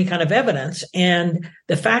for any kind of evidence. And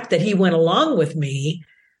the fact that he went along with me,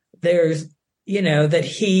 there's, that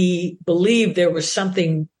he believed there was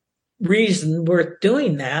something reason worth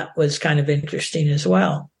doing that was kind of interesting as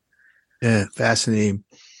well. Yeah, fascinating.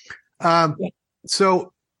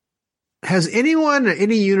 So has anyone,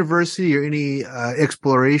 any university or any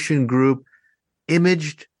exploration group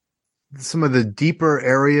imaged some of the deeper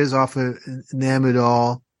areas off of Nan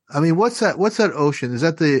Madol? I mean, what's that ocean? Is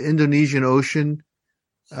that the Indonesian Ocean?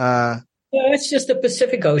 Yeah, it's just the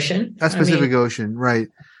Pacific Ocean. That's Pacific Ocean, right?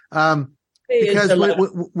 Because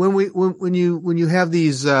when you have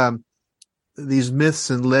these myths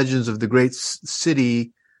and legends of the great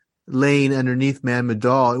city laying underneath Nan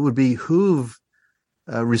Madol, it would behoove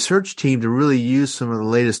a research team to really use some of the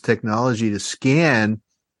latest technology to scan.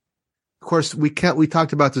 Of course, we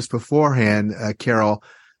talked about this beforehand, Carol.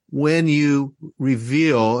 When you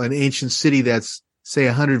reveal an ancient city that's, say,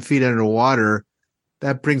 100 feet underwater,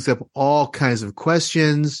 that brings up all kinds of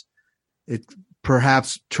questions. It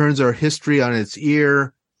perhaps turns our history on its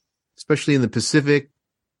ear, especially in the Pacific.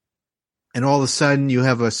 And all of a sudden you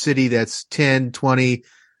have a city that's 10, 20,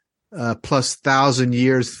 plus 1,000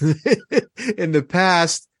 years in the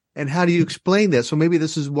past. And how do you explain that? So maybe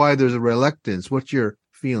this is why there's a reluctance. What's your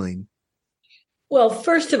feeling? Well,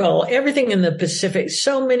 first of all, everything in the Pacific,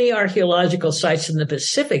 so many archaeological sites in the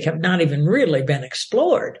Pacific have not even really been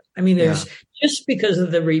explored. I mean, there's just because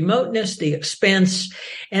of the remoteness, the expense,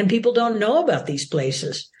 and people don't know about these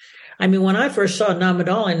places. I mean, when I first saw Nan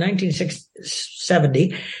Madol in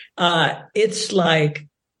 1970, it's like,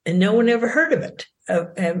 and no one ever heard of it.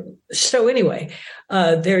 So anyway,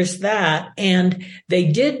 there's that. And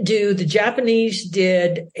the Japanese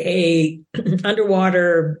did a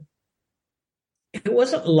underwater, it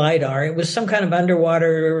wasn't LiDAR, it was some kind of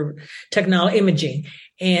underwater technology imaging,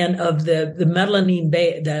 and of the Melanine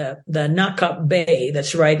Bay, the Nakop Bay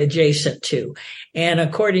that's right adjacent to. And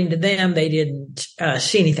according to them, they didn't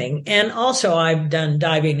see anything. And also I've done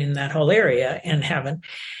diving in that whole area and haven't,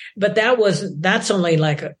 but that's only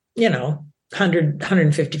like,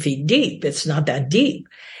 150 feet deep. It's not that deep.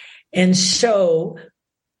 And so,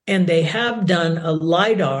 and they have done a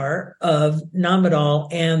LiDAR of Nan Madol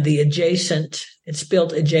and the adjacent, it's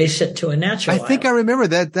built adjacent to a natural island. I think I remember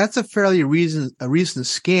that. That's a fairly recent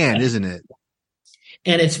scan, isn't it?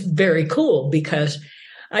 And it's very cool because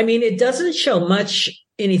I mean, it doesn't show much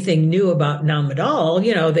anything new about Nam at all,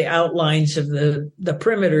 the outlines of the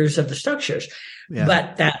perimeters of the structures. Yeah.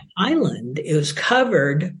 But that island is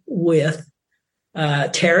covered with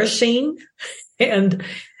terracing and,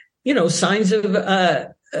 signs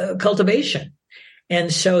of cultivation.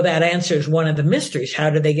 And so that answers one of the mysteries. How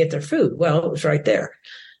did they get their food? Well, it was right there.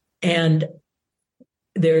 And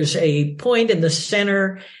there's a point in the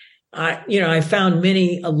center. I found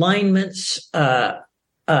many alignments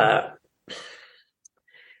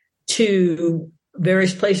to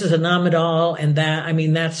various places in Namadal, and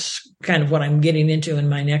that's kind of what I'm getting into in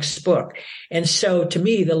my next book. And so to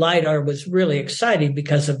me, the LIDAR was really exciting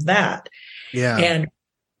because of that. Yeah.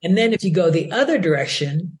 And then if you go the other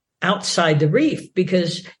direction, outside the reef,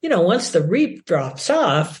 because, once the reef drops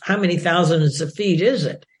off, how many thousands of feet is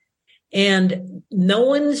it? And no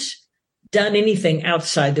one's done anything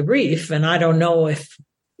outside the reef. And I don't know if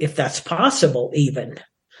that's possible even.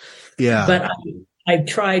 Yeah. But I've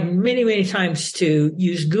tried many, many times to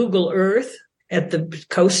use Google Earth at the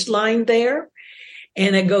coastline there.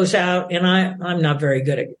 And it goes out, and I'm not very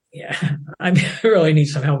good at, I really need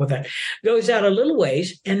some help with that. Goes out a little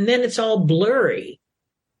ways, and then it's all blurry.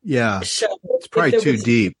 Yeah. So it's probably too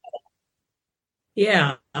deep.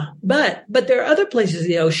 Yeah. But there are other places in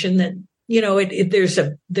the ocean that,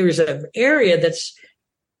 there's a area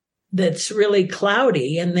that's really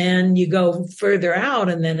cloudy, and then you go further out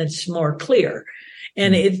and then it's more clear.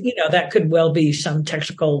 And that could well be some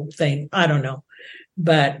technical thing. I don't know,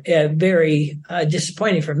 but very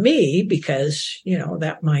disappointing for me because,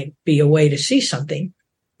 that might be a way to see something.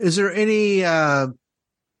 Is there any,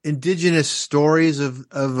 indigenous stories of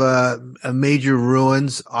major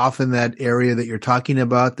ruins off in that area that you're talking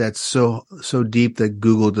about that's so deep that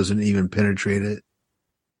Google doesn't even penetrate it?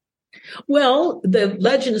 Well, the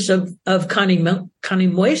legends of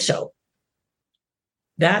Canimueso.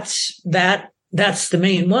 That's the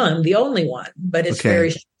main one, the only one, but it's very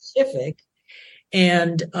specific.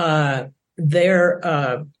 And I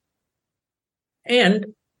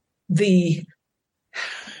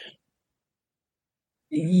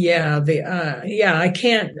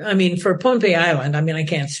can't, for Pohnpei Island, I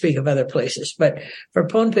can't speak of other places, but for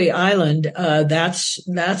Pohnpei Island,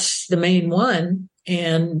 that's the main one,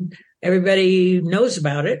 and everybody knows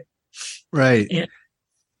about it. Right.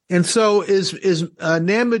 And so is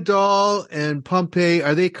Namadal and Pohnpei,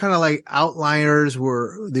 are they kind of like outliners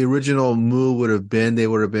where the original Mu would have been? They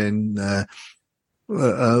would have been,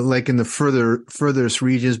 like in the furthest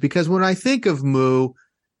regions, because when I think of Mu,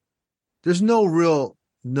 there's no real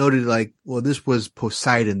noted this was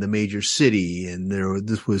Poseidon, the major city, and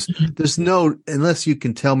there's no, unless you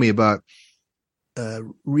can tell me about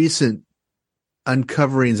recent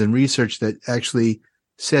uncoverings and research that actually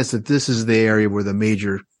says that this is the area where the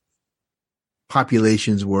major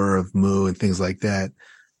populations were of Mu and things like that.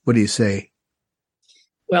 What do you say?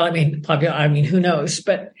 Well, who knows?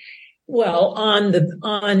 But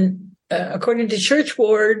according to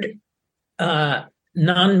Churchward,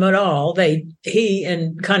 Nanmadal, he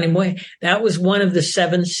and Kanimue, that was one of the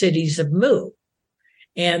 7 cities of Mu,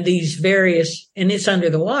 and these various, and it's under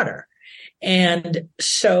the water. And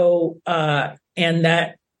so, and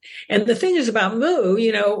the thing is about Mu,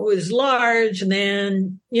 it was large, and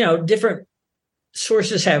then, different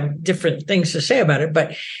sources have different things to say about it,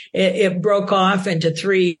 but it broke off into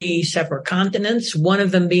 3 separate continents, one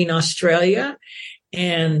of them being Australia,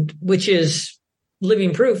 and which is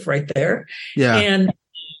living proof right there. Yeah. And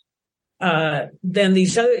then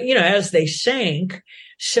these other, as they sank,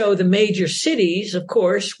 so the major cities, of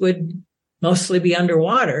course, would mostly be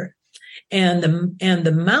underwater, and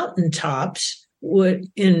the mountaintops would,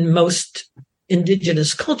 in most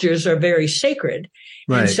indigenous cultures, are very sacred.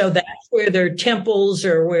 Right. And so that's where their temples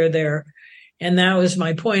or and that was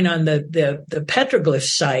my point on the petroglyph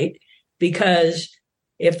site, because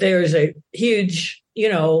if there's a huge,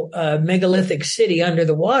 megalithic city under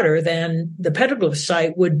the water, then the petroglyph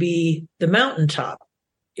site would be the mountaintop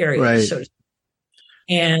area. Right. So,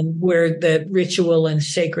 and where the ritual and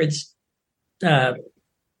sacred, the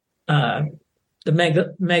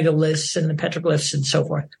megaliths and the petroglyphs and so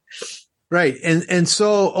forth. Right. And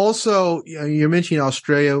so also you're mentioning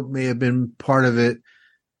Australia may have been part of it.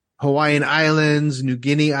 Hawaiian Islands, New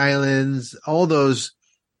Guinea Islands, all those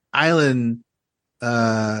island,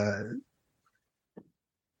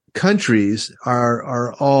 countries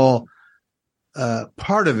are all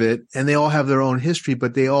part of it, and they all have their own history,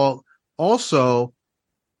 but they all also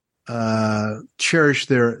cherish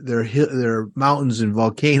their mountains and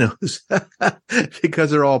volcanoes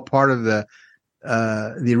because they're all part of the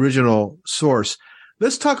original source.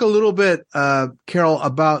 Let's talk a little bit, Carol,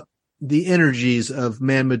 about the energies of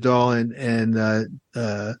Man Madol and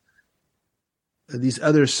these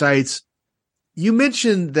other sites. You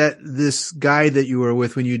mentioned that this guy that you were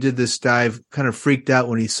with when you did this dive kind of freaked out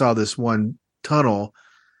when he saw this one tunnel.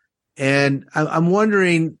 And I'm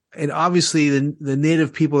wondering, and obviously the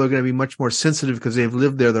native people are going to be much more sensitive because they've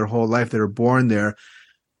lived there their whole life. They were born there.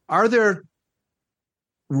 Are there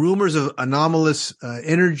rumors of anomalous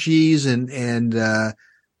energies and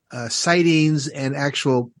sightings and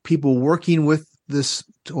actual people working with this,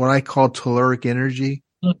 what I call telluric energy?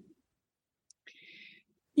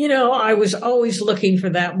 You know, I was always looking for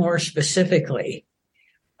that more specifically.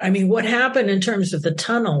 I mean, what happened in terms of the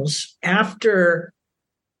tunnels after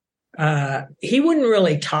he wouldn't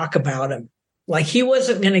really talk about them. Like he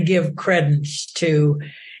wasn't going to give credence to,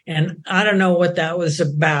 and I don't know what that was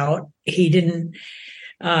about. He didn't,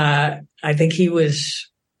 I think he was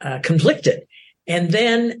conflicted. And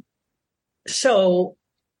then,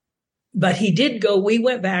 but he did go, we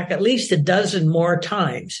went back at least a dozen more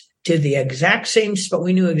times to the exact same spot.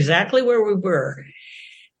 We knew exactly where we were.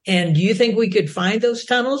 And do you think we could find those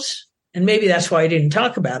tunnels? And maybe that's why I didn't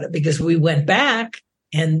talk about it, because we went back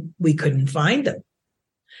and we couldn't find them.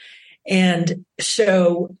 And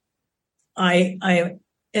so I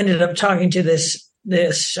ended up talking to this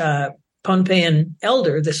Pohnpeian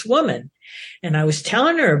elder, this woman, and I was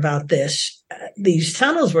telling her about these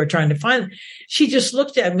tunnels we're trying to find. She just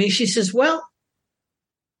looked at me. She says, well,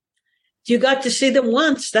 you got to see them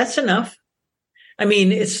once. That's enough. I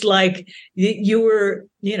mean, it's like you were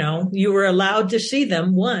allowed to see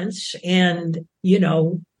them once, and,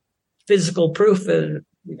 physical proof.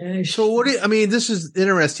 So this is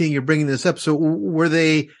interesting. You're bringing this up. So were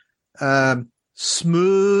they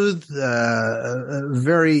smooth,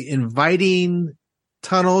 very inviting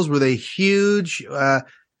tunnels? Were they huge?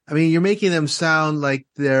 You're making them sound like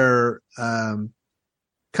they're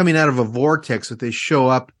coming out of a vortex, that they show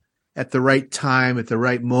up at the right time, at the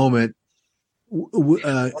right moment,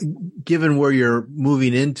 given where you're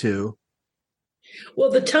moving into.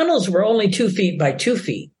 Well, the tunnels were only 2 feet by 2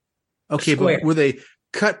 feet. Okay, square. But were they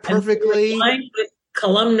cut perfectly? They were lined with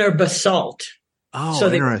columnar basalt. Oh,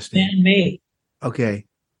 so interesting. They were man-made. Okay.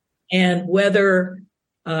 And whether,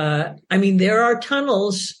 there are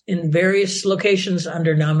tunnels in various locations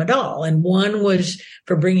under Namadol, and one was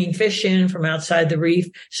for bringing fish in from outside the reef.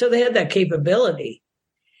 So they had that capability.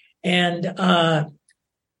 And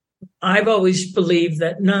I've always believed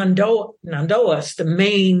that Nandoas, the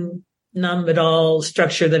main Namadol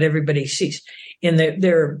structure that everybody sees, and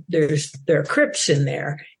there are crypts in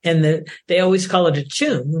there, and they always call it a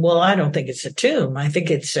tomb. Well, I don't think it's a tomb. I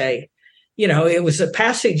think it's it was a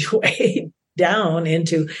passageway down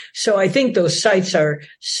into. So I think those sites are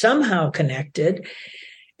somehow connected,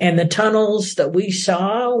 and the tunnels that we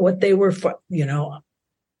saw, what they were for,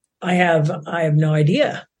 I have no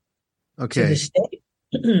idea. Okay. To this day.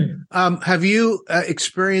 Have you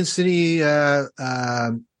experienced any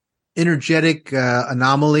energetic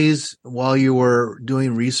anomalies while you were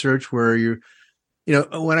doing research, where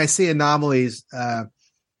when I say anomalies,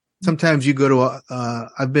 sometimes you go to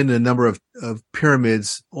I've been to a number of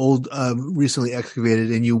pyramids, old, recently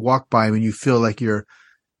excavated, and you walk by them and you feel like you're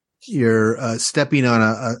stepping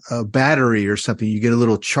on a battery or something. You get a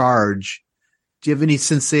little charge. Do you have any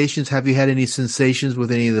sensations? Have you had any sensations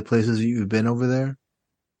with any of the places that you've been over there?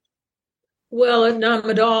 Well, at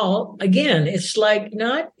Namadol, again, it's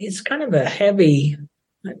kind of a heavy,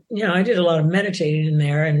 I did a lot of meditating in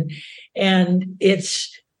there, and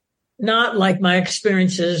it's not like my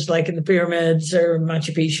experiences like in the pyramids or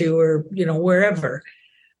Machu Picchu or, wherever.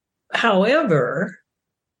 However,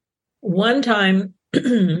 one time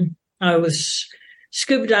I was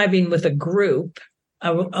scuba diving with a group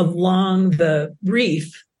along the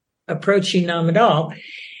reef approaching Namadol.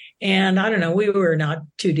 And I don't know, we were not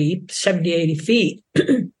too deep, 70, 80 feet.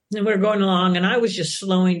 And we were going along, and I was just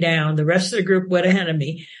slowing down. The rest of the group went ahead of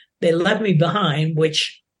me. They left me behind,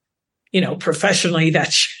 which, professionally,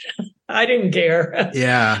 I didn't care.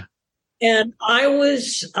 Yeah. And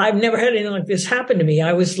I've never had anything like this happen to me.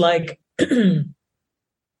 I was like, I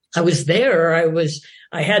was there.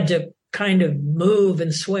 I had to kind of move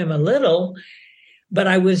and swim a little, but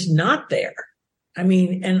I was not there.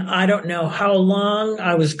 And I don't know how long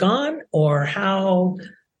I was gone or how,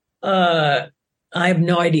 I have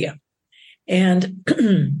no idea. And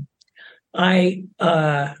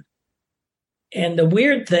and the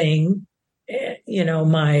weird thing,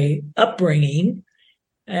 my upbringing,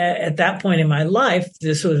 at that point in my life,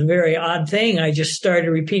 this was a very odd thing. I just started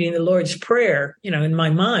repeating the Lord's Prayer, in my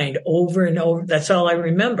mind over and over. That's all I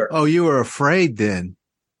remember. Oh, you were afraid then.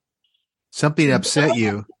 Something upset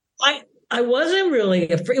you. I wasn't really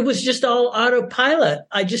afraid. It was just all autopilot.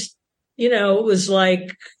 I just, it was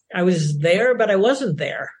like I was there, but I wasn't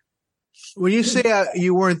there. When you say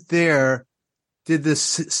you weren't there, did the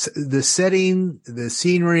setting, the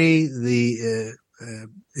scenery, the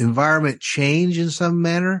environment change in some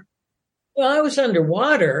manner? Well, I was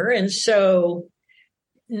underwater, and so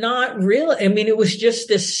not really. I mean, it was just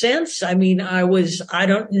this sense. I mean, I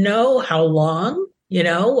don't know how long,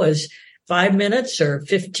 was 5 minutes or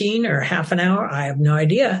 15 or half an hour. I have no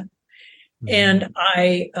idea. Mm-hmm. And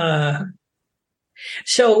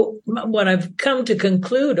so what I've come to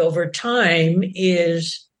conclude over time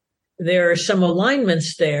is there are some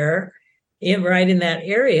alignments there right in that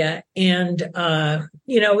area. And,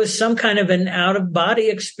 it was some kind of an out of body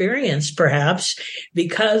experience, perhaps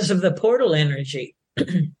because of the portal energy.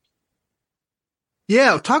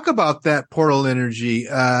 Yeah. Talk about that portal energy.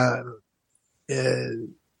 I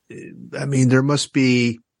mean, there must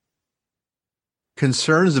be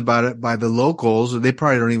concerns about it by the locals. They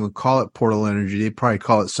probably don't even call it portal energy. They probably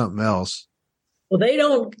call it something else. Well, they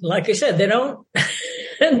don't, like I said, they don't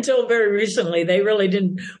until very recently. They really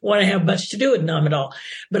didn't want to have much to do with Nam at all.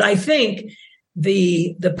 But I think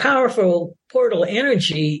the powerful portal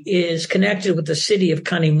energy is connected with the city of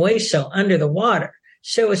Kanimweso under the water.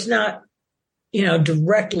 So it's not,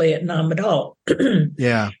 directly at Nam at all.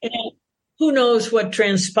 Yeah. And who knows what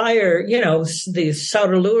transpired, the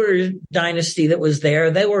Sautalur dynasty that was there,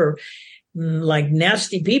 they were like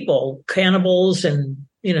nasty people, cannibals, and,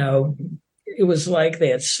 it was like they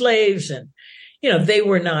had slaves and, they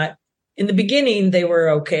were not, in the beginning, they were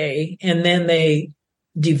okay. And then they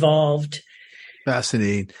devolved.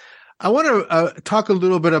 Fascinating. I want to talk a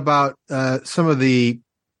little bit about some of the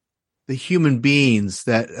human beings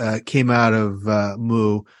that came out of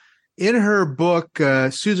Mu. In her book,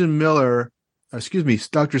 Dr. Susan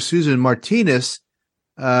Martinez,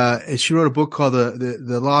 she wrote a book called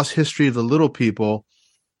The Lost History of the Little People.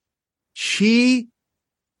 She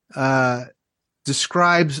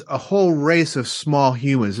describes a whole race of small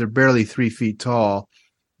humans. They're barely 3 feet tall,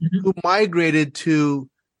 mm-hmm. who migrated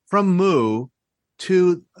from Mu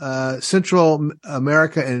to Central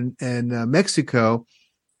America and Mexico.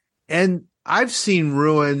 And I've seen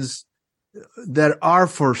ruins that are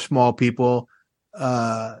for small people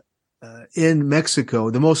in Mexico.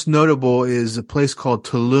 The most notable is a place called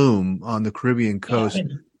Tulum on the Caribbean coast.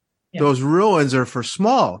 Yeah. Those ruins are for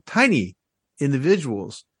small, tiny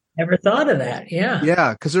individuals. Never thought of that. Yeah.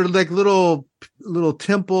 Yeah. Cause they're like little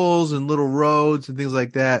temples and little roads and things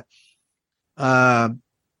like that. But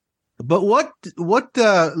what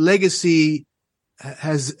legacy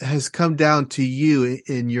has come down to you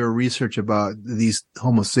in your research about these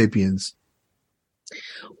Homo sapiens?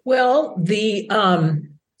 Well, there are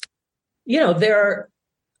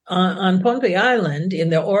on Pohnpei Island in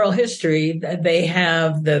the oral history, they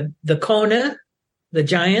have the Kona, the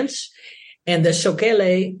giants, and the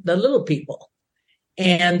Sokele, the little people.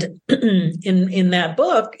 And in that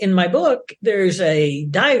book, in my book, there's a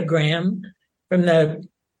diagram from the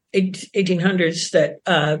 1800s that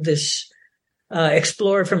this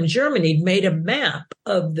explorer from Germany made a map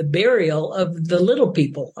of the burial of the little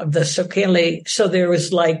people, of the Sokele. So there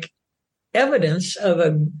was like evidence of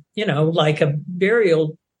like a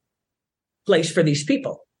burial place for these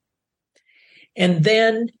people. And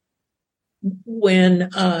then when,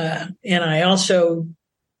 and I also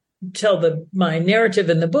tell my narrative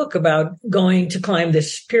in the book about going to climb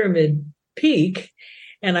this pyramid peak.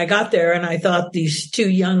 And I got there and I thought these two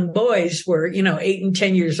young boys were, 8 and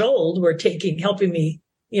 10 years old, were helping me,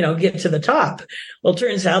 get to the top. Well, it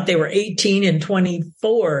turns out they were 18 and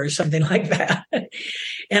 24 or something like that.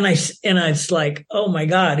 And I was like, oh my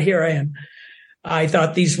God, here I am. I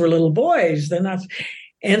thought these were little boys.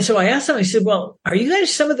 And so I asked them, I said, well, are you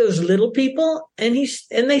guys some of those little people? And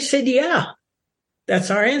they said, yeah,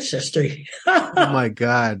 that's our ancestry. Oh my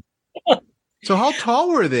God. So how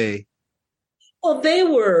tall were they? Well, they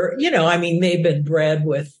were, they've been bred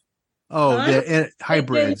with. The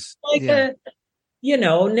hybrids.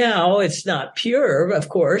 Now it's not pure, of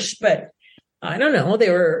course, but I don't know. They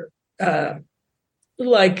were I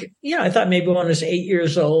thought maybe one was 8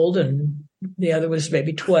 years old and the other was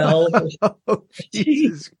maybe 12. Oh,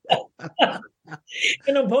 Jesus.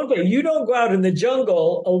 Pohnpei, you don't go out in the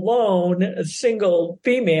jungle alone, a single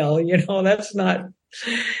female, that's not.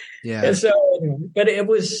 Yeah. And so, but it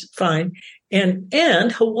was fine.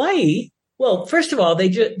 And Hawaii, well, first of all,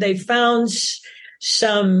 they found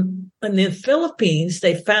some in the Philippines.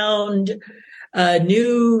 They found a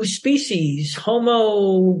new species,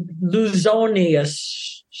 Homo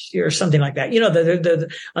luzonius or something like that.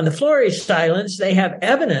 On the Flores Islands, they have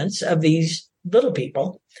evidence of these little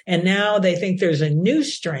people. And now they think there's a new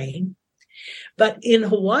strain. But in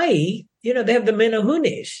Hawaii, they have the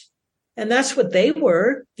Menehunes. And that's what they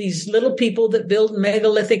were, these little people that build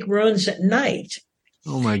megalithic ruins at night.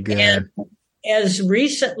 Oh, my God. And as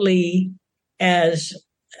recently as,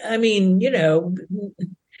 unless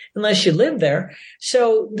you live there.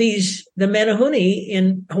 So the Menehune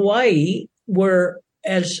in Hawaii were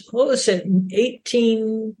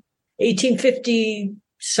 1850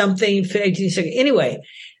 something, 1860. Anyway,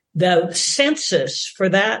 the census for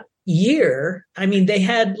that year, they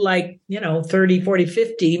had 30, 40,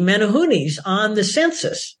 50 Menehunes on the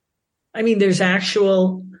census. There's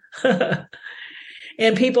actual, and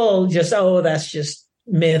people just, that's just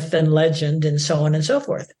myth and legend and so on and so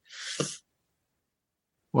forth.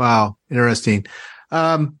 Wow. Interesting.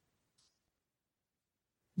 I'm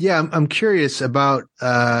curious about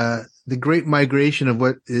the Great Migration of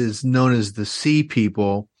what is known as the Sea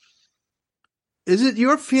People. Is it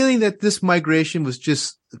your feeling that this migration was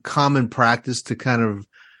just common practice to kind of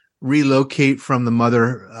relocate from the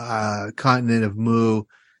mother continent of Mu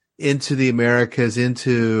into the Americas,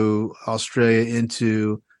 into Australia,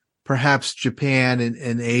 into perhaps Japan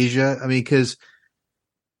and Asia? Because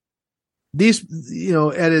these,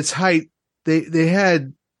 at its height, they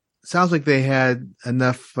had, sounds like they had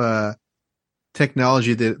enough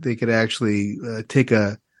technology that they could actually take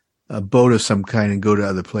a boat of some kind and go to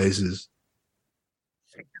other places.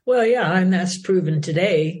 Well, yeah, and that's proven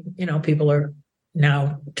today. People are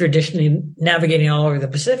now traditionally navigating all over the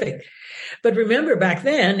Pacific. But remember back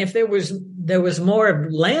then, if there was more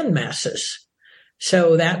land masses,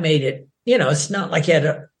 so that made it, it's not like you had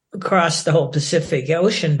to cross the whole Pacific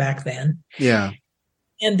Ocean back then. Yeah.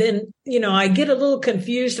 And then, I get a little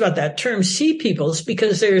confused about that term Sea Peoples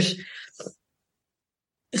because there's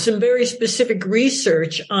some very specific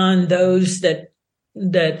research on those that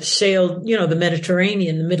sailed, the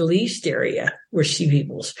Mediterranean, the Middle East area were Sea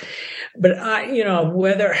Peoples. But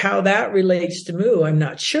how that relates to Mu, I'm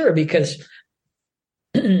not sure because,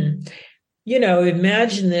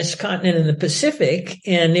 imagine this continent in the Pacific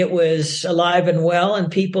and it was alive and well and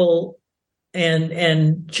people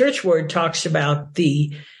and Churchward talks about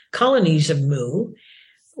the colonies of Mu,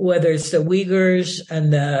 whether it's the Uyghurs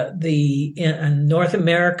and in North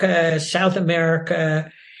America, South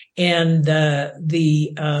America, and at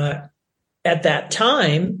that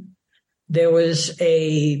time, there was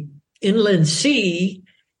a inland sea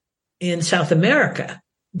in South America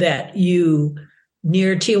that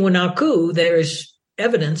near Tiwanaku, there's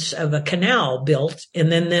evidence of a canal built, and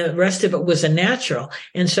then the rest of it was a natural.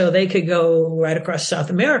 And so they could go right across South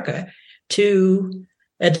America to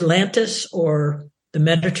Atlantis or the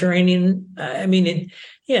Mediterranean.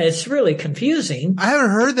 It's really confusing. I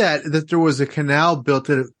haven't heard that there was a canal built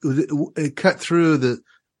that it cut through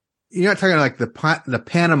you're not talking like the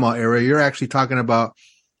Panama area. You're actually talking about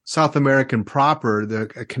South American proper,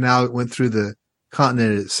 a canal that went through the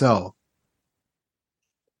continent itself.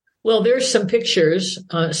 Well, there's some pictures,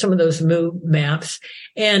 some of those Mu maps,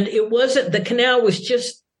 and the canal was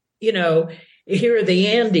just, here are the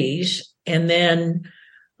Andes, and then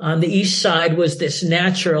on the east side was this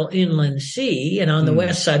natural inland sea, and on the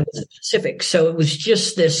west side was the Pacific. So it was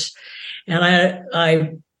just this, and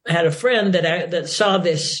I had a friend that saw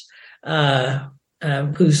this,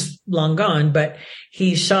 who's long gone, but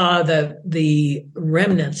he saw the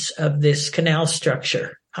remnants of this canal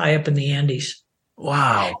structure high up in the Andes.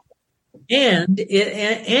 Wow. And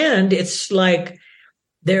it's like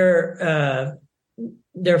they're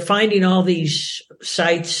finding all these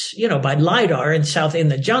sites, by LIDAR in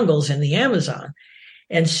the jungles in the Amazon.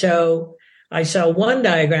 And so I saw one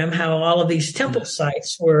diagram how all of these temple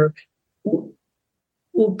sites could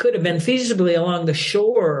have been feasibly along the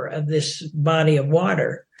shore of this body of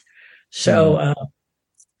water. So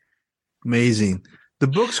amazing. The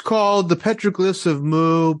book's called The Petroglyphs of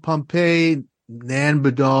Mu, Pompeii,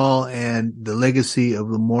 Nanbadal, and the Legacy of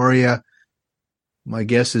Lemuria. My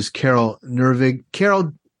guess is Carol Nervig.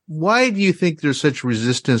 Carol, why do you think there's such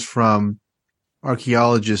resistance from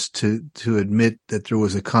archaeologists to admit that there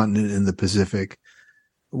was a continent in the Pacific?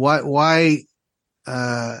 Why?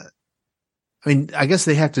 I guess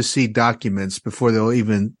they have to see documents before they'll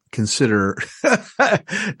even consider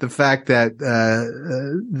the fact that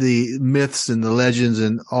the myths and the legends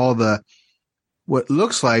and all what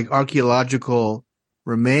looks like archaeological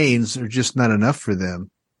remains are just not enough for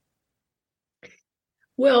them.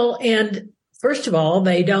 Well, and first of all,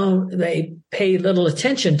 they pay little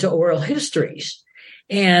attention to oral histories.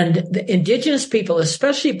 And the indigenous people,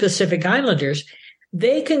 especially Pacific Islanders,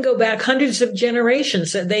 they can go back hundreds of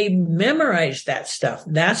generations. They memorize that stuff.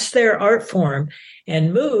 That's their art form.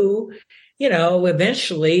 And Mu,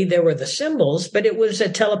 eventually there were the symbols, but it was a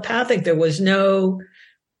telepathic. There was no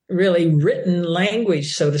really written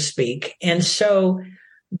language, so to speak. And so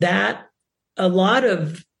that a lot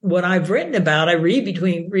of what I've written about, I read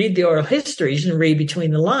the oral histories and read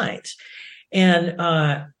between the lines.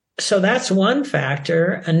 And so that's one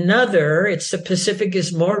factor. Another, the Pacific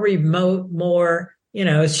is more remote,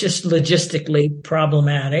 it's just logistically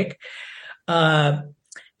problematic. And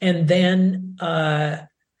then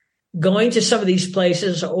going to some of these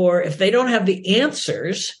places, or if they don't have the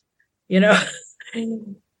answers, that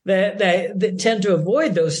tend to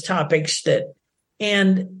avoid those topics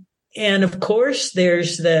and of course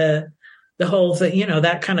there's the whole thing,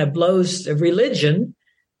 that kind of blows the religion,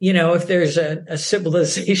 if there's a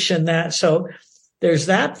civilization so there's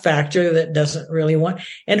that factor that doesn't really want,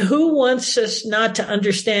 and who wants us not to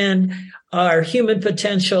understand our human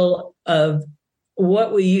potential of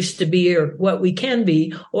what we used to be or what we can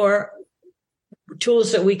be, or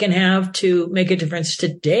tools that we can have to make a difference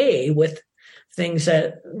today with things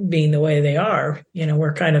that being the way they are.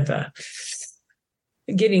 We're kind of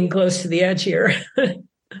getting close to the edge here.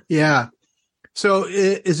 Yeah. So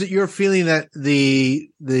is it your feeling that the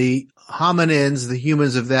hominins, the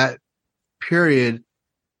humans of that period,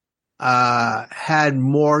 had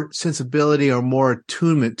more sensibility or more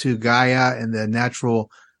attunement to Gaia and the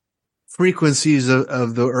natural frequencies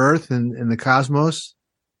of the earth and the cosmos?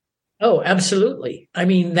 Oh, absolutely. I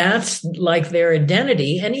mean, that's like their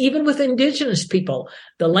identity. And even with indigenous people,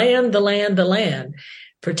 the land,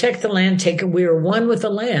 protect the land, we are one with the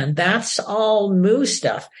land. That's all Mu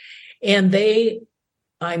stuff. And this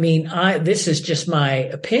is just my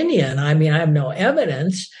opinion. I have no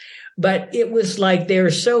evidence, but it was like they were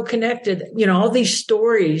so connected, all these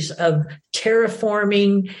stories of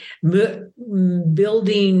terraforming,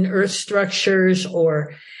 building earth structures,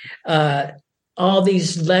 or, all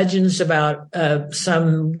these legends about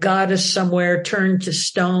some goddess somewhere turned to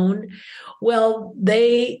stone. Well,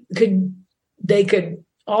 they could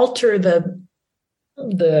alter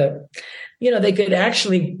they could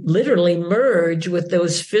actually literally merge with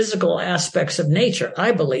those physical aspects of nature,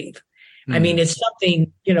 I believe. Mm. It's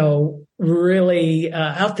something, really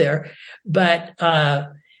out there, but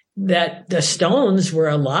that the stones were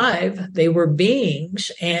alive, they were beings,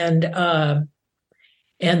 and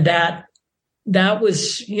that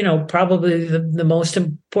was, probably the most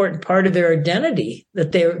important part of their identity,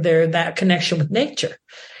 that they're that connection with nature.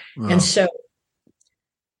 Wow. And so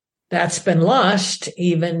that's been lost.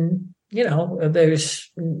 Even,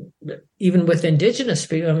 there's even with indigenous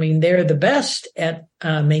people, they're the best at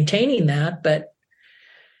maintaining that. But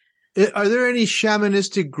are there any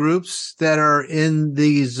shamanistic groups that are in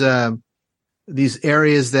these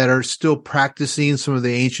areas that are still practicing some of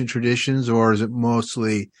the ancient traditions, or is it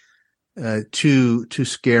mostly too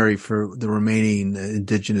scary for the remaining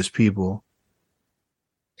indigenous people?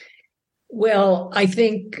 Well, I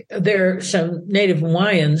think there are some Native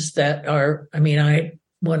Hawaiians that are,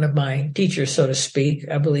 one of my teachers, so to speak,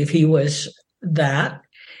 I believe he was that,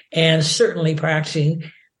 and certainly practicing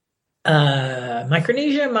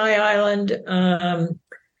Micronesia, my island, all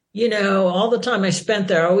the time I spent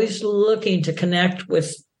there, always looking to connect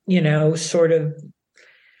with, sort of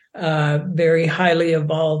very highly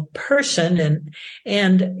evolved person.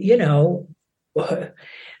 And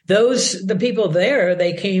the people there,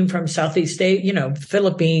 they came from Southeast Asia,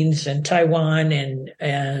 Philippines and Taiwan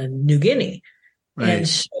and New Guinea. Right. And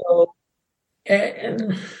so,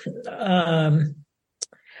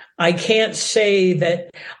 I can't say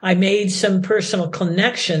that I made some personal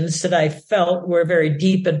connections that I felt were very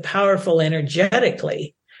deep and powerful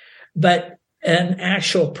energetically, but an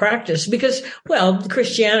actual practice, because,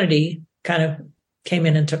 Christianity kind of came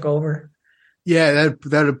in and took over. Yeah,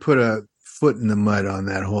 that would put a foot in the mud on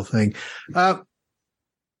that whole thing.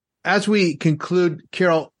 As we conclude,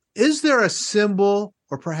 Carol, is there a symbol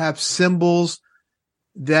or perhaps symbols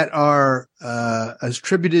that are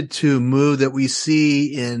attributed to Mu that we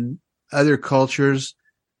see in other cultures?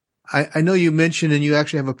 I know you mentioned, and you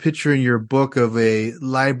actually have a picture in your book of a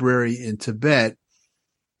library in Tibet,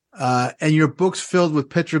 and your book's filled with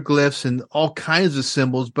petroglyphs and all kinds of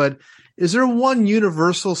symbols. But is there one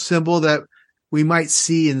universal symbol that we might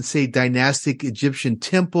see in, say, dynastic Egyptian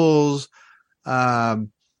temples, in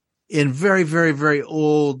very, very, very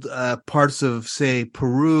old parts of, say,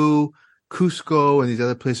 Peru, Cusco, and these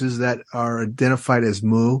other places that are identified as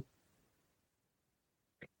Mu?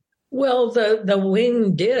 Well, the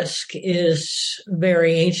winged disc is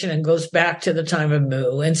very ancient and goes back to the time of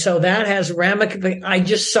Mu. And so that has ramifications. I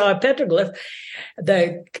just saw a petroglyph,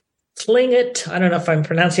 the Tlingit, I don't know if I'm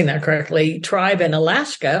pronouncing that correctly, tribe in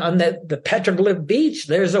Alaska on the petroglyph beach.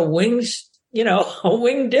 There's a winged a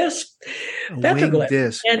winged disc petroglyph. Winged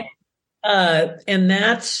disc. And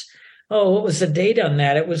that's, what was the date on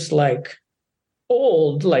that? It was like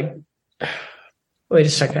old, like, wait a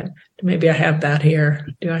second. Maybe I have that here.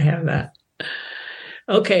 Do I have that?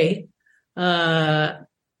 Okay.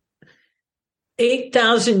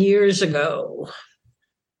 8,000 years ago.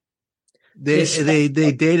 They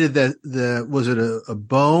dated the was it a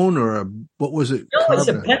bone or what was it? No, it's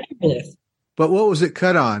a petroglyph. But what was it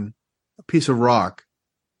cut on? A piece of rock.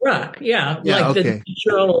 Rock, yeah, like okay. the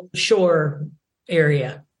natural shore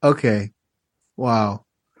area. Okay. Wow.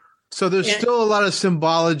 So there's still a lot of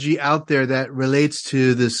symbology out there that relates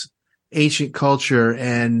to this ancient culture,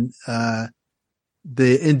 and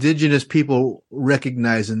the indigenous people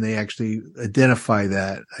recognize and they actually identify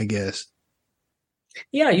that, I guess.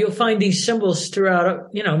 Yeah, you'll find these symbols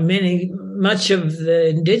throughout, much of the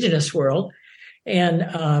indigenous world.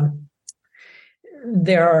 And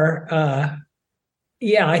there are,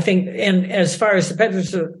 I think, and as far as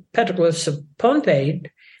the petroglyphs of Pohnpei,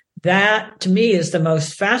 that to me is the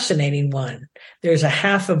most fascinating one. There's a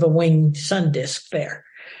half of a winged sun disk there.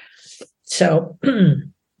 So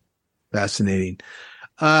fascinating.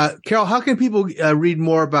 Carol, how can people read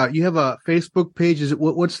more about you? Have a Facebook page?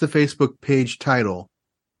 What's the Facebook page title?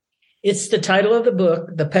 It's the title of the book,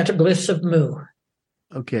 The Petroglyphs of Mu.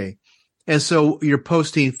 Okay. And so you're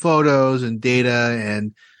posting photos and data,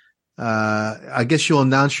 and I guess you'll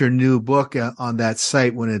announce your new book on that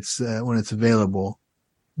site when it's available.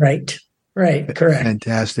 Right. Correct.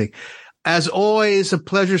 Fantastic. As always, a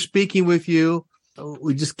pleasure speaking with you.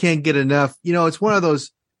 We just can't get enough. It's one of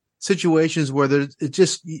those situations where it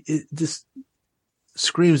just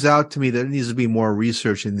screams out to me that there needs to be more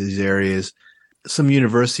research in these areas. Some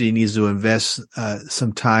university needs to invest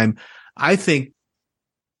some time. I think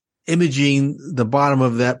imaging the bottom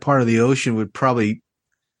of that part of the ocean would probably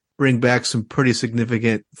bring back some pretty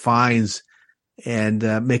significant finds and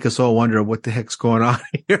make us all wonder what the heck's going on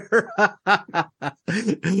here.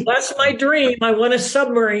 That's my dream. I want a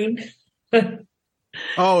submarine.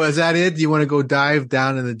 Oh, is that it? Do you want to go dive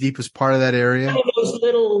down in the deepest part of that area? One of those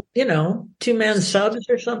little, 2-man subs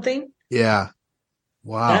or something. Yeah.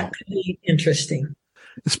 Wow. That could be interesting.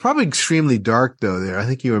 It's probably extremely dark though there. I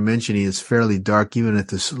think you were mentioning it's fairly dark even at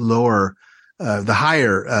this lower, the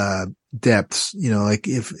higher depths, like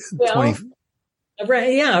if 20.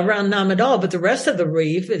 Around Namadal, but the rest of the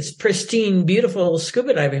reef is pristine, beautiful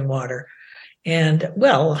scuba diving water. And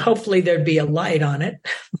hopefully there'd be a light on it.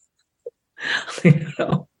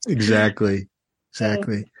 Exactly.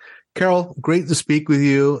 Carol, great to speak with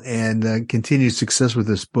you, and continued success with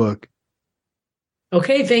this book.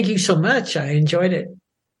 Okay. Thank you so much. I enjoyed it.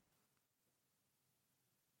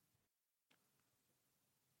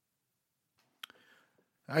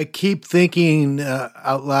 I keep thinking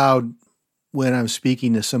out loud when I'm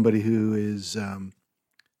speaking to somebody who is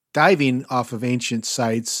diving off of ancient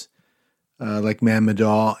sites like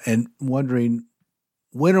Mammadal, and wondering,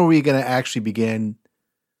 when are we going to actually begin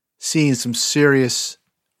seeing some serious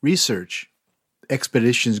research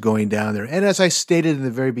expeditions going down there? And as I stated in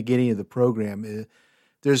the very beginning of the program,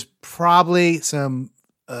 there's probably some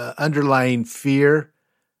underlying fear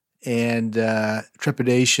and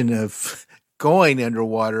trepidation of going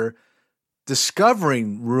underwater,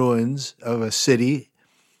 discovering ruins of a city,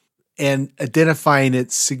 and identifying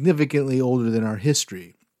it significantly older than our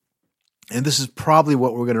history. And this is probably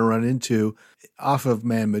what we're going to run into off of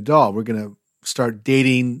Mammadal. We're going to start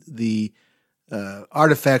dating the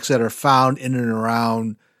artifacts that are found in and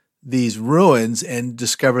around these ruins and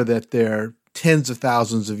discover that they're tens of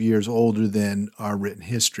thousands of years older than our written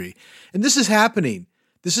history. And this is happening.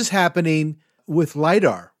 This is happening with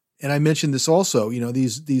LIDAR. And I mentioned this also,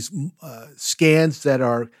 these scans that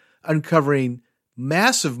are uncovering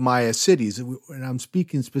massive Maya cities. And I'm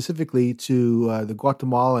speaking specifically to the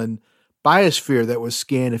Guatemalan biosphere that was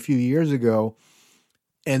scanned a few years ago,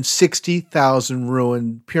 and 60,000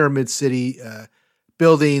 ruined pyramid city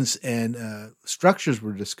buildings and structures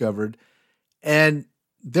were discovered. And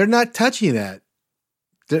they're not touching that.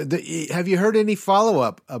 Have you heard any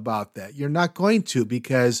follow-up about that? You're not going to,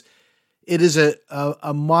 because it is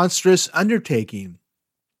a monstrous undertaking.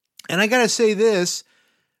 And I got to say this,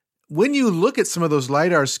 when you look at some of those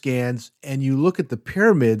LIDAR scans and you look at the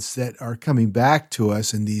pyramids that are coming back to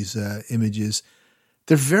us in these images,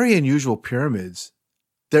 they're very unusual pyramids.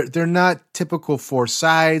 They're not typical four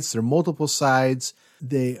sides. They're multiple sides.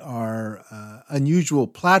 They are unusual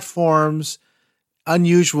platforms,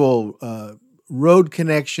 unusual road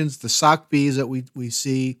connections, the sockbees that we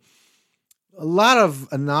see. A lot of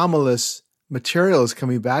anomalous material is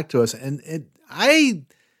coming back to us. And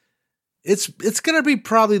it's going to be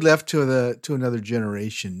probably left to another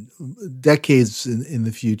generation, decades in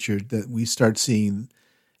the future, that we start seeing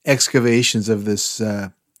excavations of this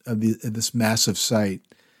this massive site.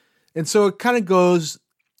 And so it kind of goes.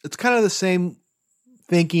 It's kind of the same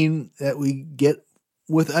thinking that we get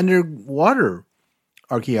with underwater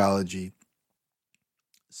archaeology.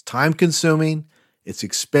 It's time consuming, it's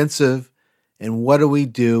expensive, and what do we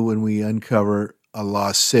do when we uncover a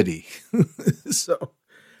lost city? So,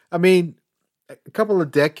 I mean, a couple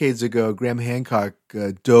of decades ago, Graham Hancock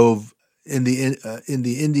dove in the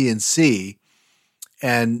Indian Sea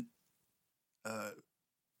and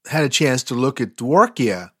had a chance to look at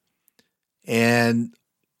Dwarkia, and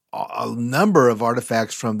a number of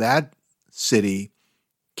artifacts from that city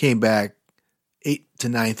came back 8,000 to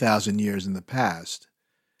 9,000 years in the past.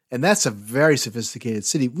 And that's a very sophisticated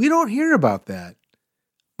city. We don't hear about that.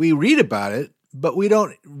 We read about it, but we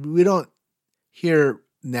don't hear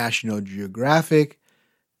National Geographic,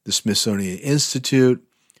 the Smithsonian Institute,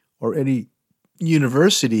 or any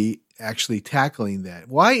university actually tackling that.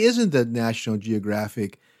 Why isn't the National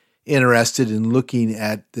Geographic interested in looking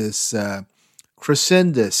at this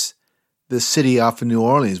Crescendus, the city off of New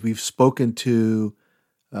Orleans? We've spoken to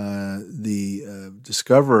the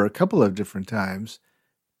discoverer a couple of different times,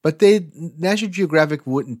 but National Geographic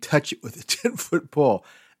wouldn't touch it with a 10-foot pole.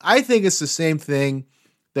 I think it's the same thing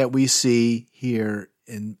that we see here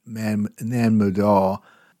in Nan Madol.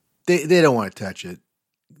 They don't want to touch it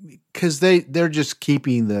because they're just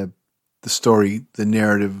keeping the story, the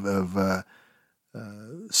narrative of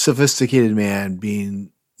sophisticated man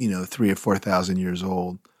being 3,000 or 4,000 years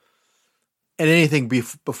old. And anything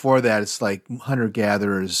before that, it's like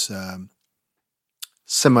hunter-gatherers,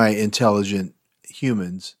 semi-intelligent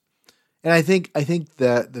humans. And I think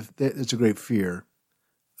that there's a great fear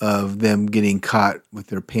of them getting caught with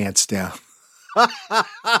their pants down.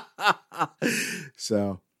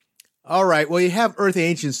 So, all right. Well, you have Earth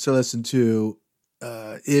Ancients to listen to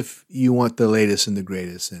if you want the latest and the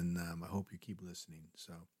greatest, and I hope you keep listening.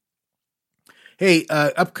 So, hey,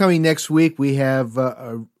 upcoming next week, we have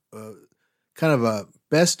kind of a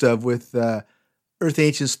best of with Earth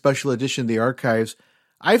Ancients Special Edition of the Archives.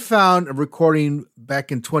 I found a recording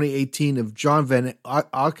back in 2018 of John Van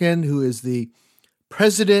Auken, who is the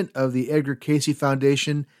president of the Edgar Cayce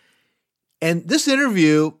Foundation. And this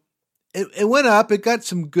interview, it went up, it got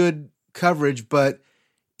some good coverage, but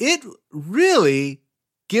it really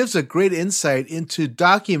gives a great insight into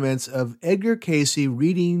documents of Edgar Cayce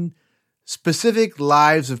reading specific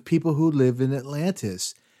lives of people who live in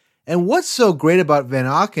Atlantis. And what's so great about Van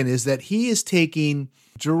Auken is that he is taking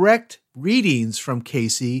direct readings from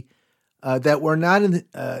Cayce that were not in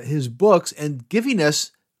his books and giving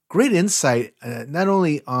us great insight, not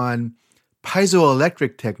only on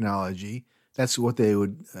piezoelectric technology, that's what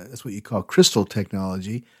you call crystal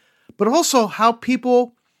technology, but also how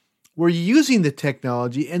people were using the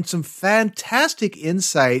technology, and some fantastic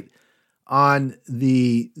insight on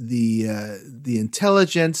the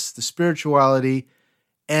intelligence, the spirituality,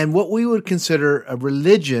 and what we would consider a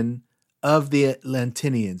religion of the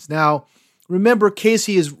Atlanteans. Now, remember, Cayce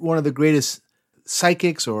is one of the greatest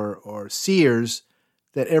psychics or seers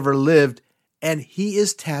that ever lived, and he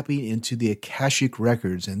is tapping into the Akashic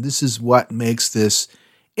records. And this is what makes this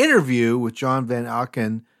interview with John Van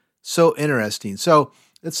Auken so interesting. So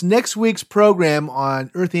that's next week's program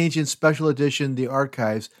on Earth Ancients Special Edition, The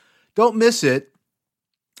Archives. Don't miss it.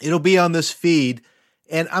 It'll be on this feed.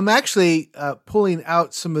 And I'm actually pulling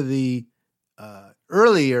out some of the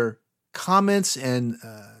earlier comments and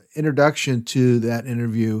introduction to that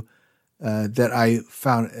interview that I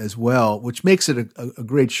found as well, which makes it a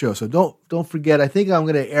great show. So don't forget. I think I'm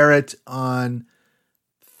going to air it on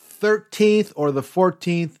 13th or the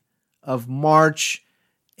 14th of March,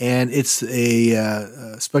 and it's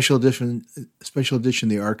a special edition,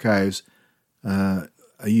 The Archives, a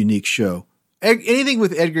unique show. Anything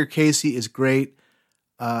with Edgar Cayce is great.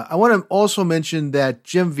 I want to also mention that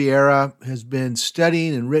Jim Vieira has been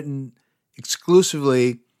studying and written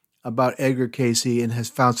exclusively about Edgar Cayce and has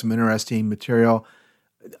found some interesting material.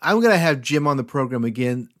 I'm going to have Jim on the program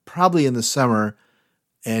again, probably in the summer,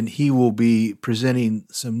 and he will be presenting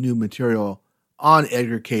some new material on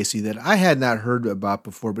Edgar Cayce that I had not heard about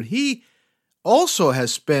before. But he also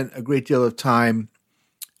has spent a great deal of time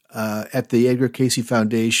at the Edgar Cayce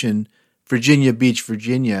Foundation, Virginia Beach,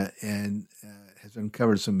 Virginia, and has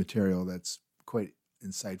uncovered some material that's quite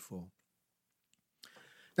insightful.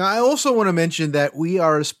 Now, I also want to mention that we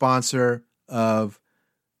are a sponsor of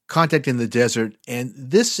Contact in the Desert, and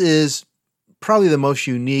this is probably the most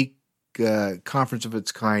unique conference of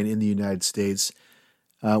its kind in the United States.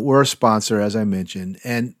 We're a sponsor, as I mentioned,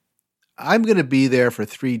 and I'm going to be there for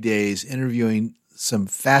 3 days interviewing some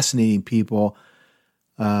fascinating people.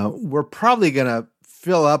 We're probably going to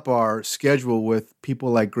fill up our schedule with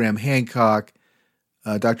people like Graham Hancock,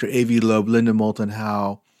 Dr. A.V. Loeb, Linda Moulton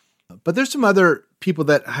Howe. But there's some other people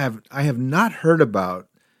that I have not heard about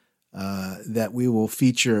that we will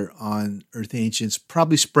feature on Earth Ancients,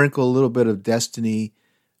 probably sprinkle a little bit of destiny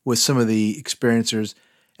with some of the experiencers.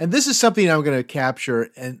 And this is something I'm going to capture.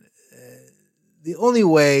 And the only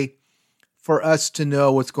way for us to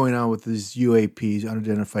know what's going on with these UAPs,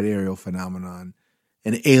 unidentified aerial phenomenon,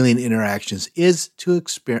 and alien interactions is to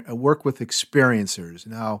work with experiencers.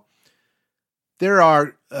 Now, there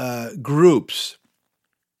are groups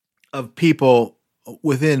of people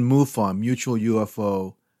within MUFON, Mutual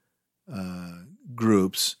UFO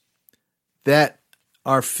groups, that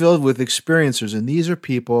are filled with experiencers. And these are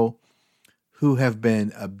people who have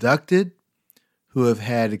been abducted, who have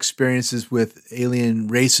had experiences with alien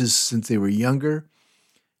races since they were younger.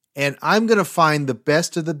 And I'm going to find the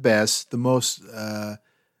best of the best, the most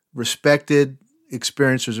respected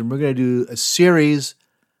experiencers, and we're going to do a series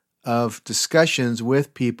of discussions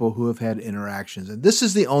with people who have had interactions. And this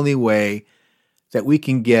is the only way that we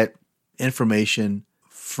can get information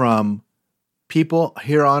from people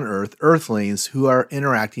here on Earth, Earthlings, who are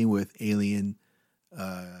interacting with alien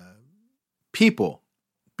people,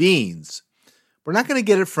 beings. We're not going to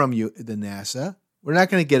get it from the NASA. We're not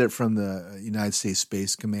going to get it from the United States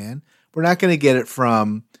Space Command. We're not going to get it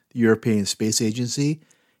from the European Space Agency.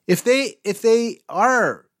 If they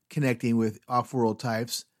are connecting with off-world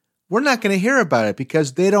types, we're not going to hear about it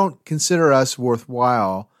because they don't consider us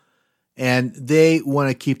worthwhile, and they want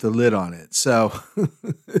to keep the lid on it. So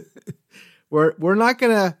we're not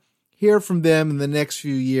going to hear from them in the next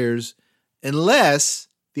few years unless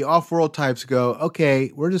the off-world types go,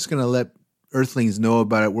 okay, we're just going to let Earthlings know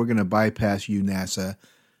about it. We're going to bypass you, NASA,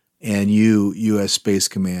 and you, U.S. Space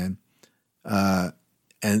Command,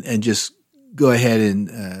 and just go ahead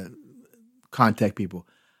and contact people.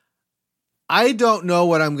 I don't know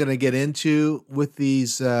what I'm going to get into with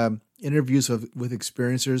these interviews with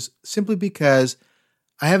experiencers, simply because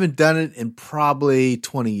I haven't done it in probably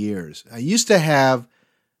 20 years. I used to have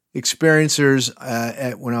experiencers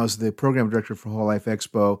when I was the program director for Whole Life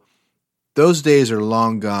Expo. Those days are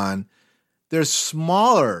long gone. There's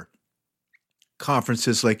smaller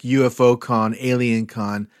conferences like UFO Con, Alien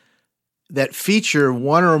Con, that feature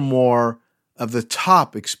one or more of the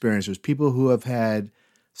top experiencers, people who have had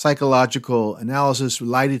psychological analysis,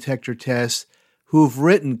 lie detector tests, who've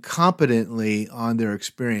written competently on their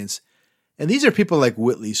experience. And these are people like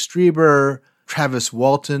Whitley Strieber, Travis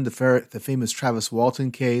Walton, the famous Travis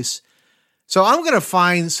Walton case. So I'm going to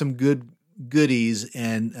find some goodies,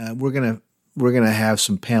 and we're going to have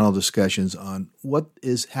some panel discussions on what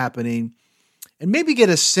is happening, and maybe get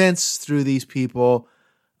a sense through these people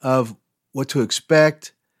of what to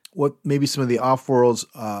expect, what maybe some of the off-worlds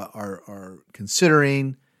are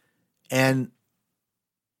considering, and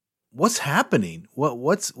what's happening.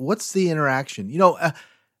 What's the interaction?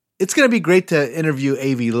 It's going to be great to interview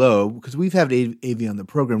A.V. Loeb because we've had A.V. on the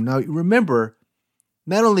program. Now, remember,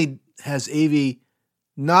 not only has A.V.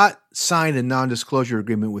 not signed a non-disclosure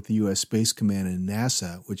agreement with the U.S. Space Command and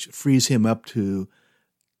NASA, which frees him up to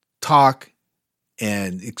talk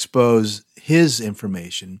and expose his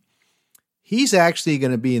information, he's actually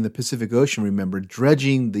going to be in the Pacific Ocean, remember,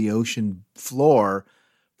 dredging the ocean floor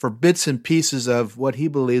for bits and pieces of what he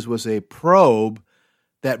believes was a probe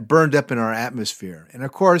that burned up in our atmosphere. And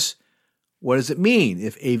of course, what does it mean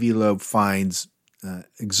if A.V. Loeb finds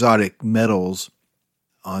exotic metals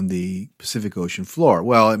on the Pacific Ocean floor?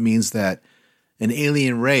 Well, it means that an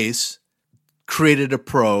alien race created a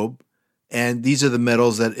probe, and these are the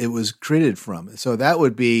metals that it was created from. So that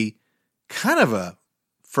would be kind of a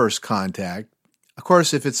first contact. Of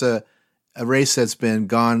course, if it's a race that's been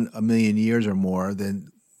gone 1 million years or more,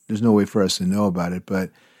 then there's no way for us to know about it.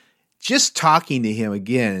 But just talking to him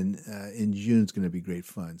again in June is going to be great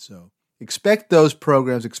fun. So expect those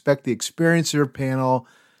programs. Expect the Experiencer panel.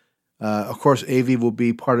 Of course, AV will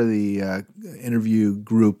be part of the interview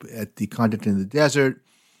group at the Content in the Desert.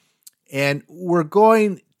 And we're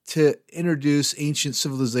going to introduce ancient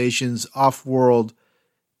civilizations off-world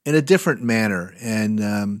in a different manner.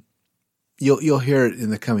 And you'll hear it in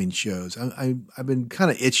the coming shows. I've been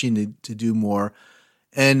kind of itching to do more.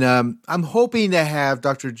 And I'm hoping to have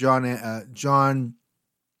Dr. John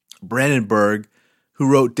Brandenburg,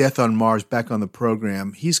 who wrote Death on Mars, back on the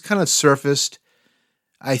program. He's kind of surfaced.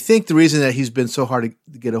 I think the reason that he's been so hard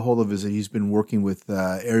to get a hold of is that he's been working with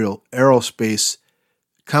aerospace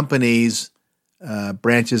companies,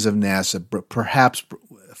 branches of NASA, perhaps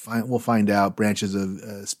we'll find out, branches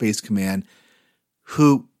of Space Command,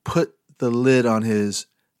 who put the lid on his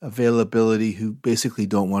availability, who basically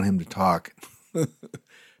don't want him to talk.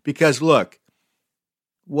 Because look,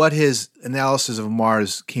 what his analysis of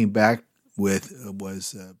Mars came back with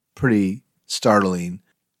was pretty startling.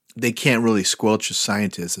 They can't really squelch a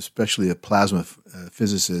scientist, especially a plasma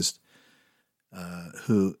physicist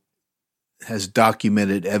who has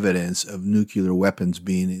documented evidence of nuclear weapons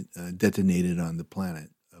being detonated on the planet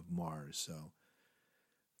of Mars. So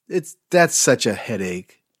that's such a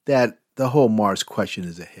headache. That the whole Mars question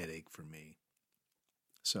is a headache for me.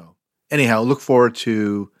 So anyhow, look forward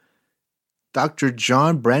to Dr.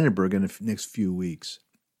 John Brandenburg in the next few weeks.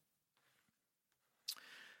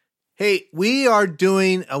 Hey, we are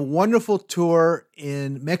doing a wonderful tour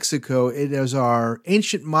in Mexico. It is our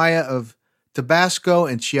Ancient Maya of Tabasco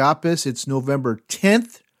and Chiapas. It's November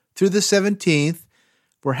 10th through the 17th.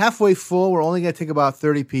 We're halfway full. We're only going to take about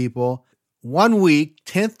 30 people. 1 week,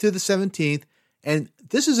 10th to the 17th. And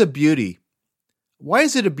this is a beauty. Why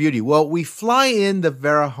is it a beauty? Well, we fly in the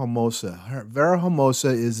Vera Hermosa. Vera Hermosa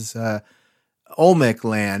is Olmec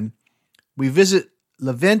land. We visit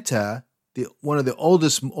La Venta, one of the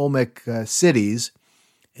oldest Olmec cities.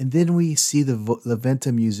 And then we see the La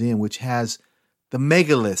Venta Museum, which has the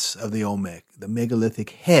megaliths of the Olmec, the megalithic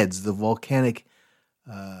heads, the volcanic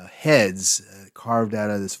heads carved out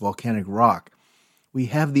of this volcanic rock. We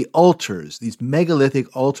have the altars, these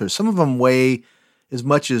megalithic altars. Some of them weigh as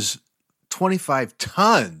much as 25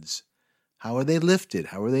 tons. How are they lifted?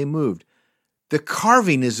 How are they moved? The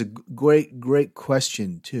carving is a great, great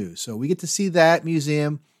question, too. So we get to see that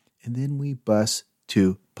museum, and then we bus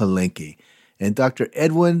to Palenque. And Dr.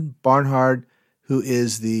 Edwin Barnhard, who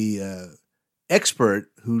is the expert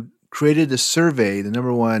who created a survey, the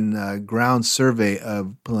number one ground survey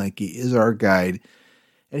of Palenque, is our guide.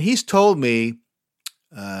 And he's told me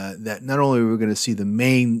that not only are we going to see the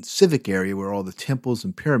main civic area where all the temples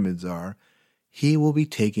and pyramids are, he will be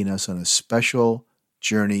taking us on a special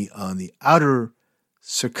journey on the outer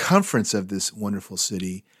circumference of this wonderful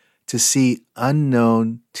city to see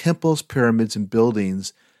unknown temples, pyramids, and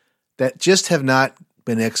buildings that just have not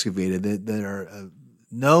been excavated, that are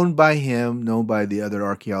known by him, known by the other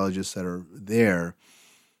archaeologists that are there.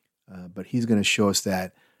 But he's going to show us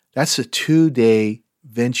that. That's a 2-day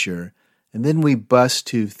venture. And then we bus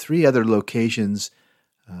to 3 other locations,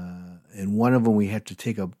 and one of them we have to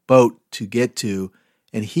take a boat to get to,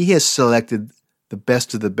 and he has selected the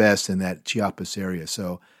best of the best in that Chiapas area.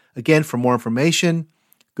 So again, for more information,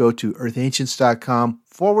 go to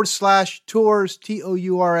earthancients.com/tours,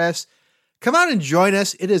 TOURS. Come out and join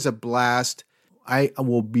us. It is a blast. I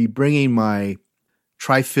will be bringing my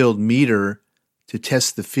tri-field meter to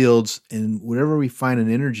test the fields, and whenever we find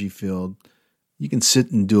an energy field, you can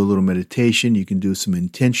sit and do a little meditation. You can do some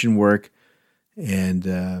intention work, and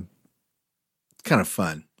it's kind of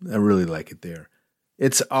fun. I really like it there.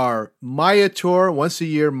 It's our Maya Tour, once a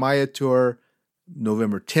year Maya Tour,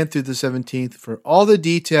 November 10th through the 17th. For all the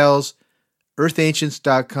details,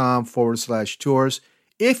 earthancients.com/tours.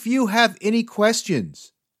 If you have any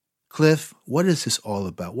questions, Cliff, what is this all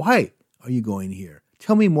about? Why are you going here?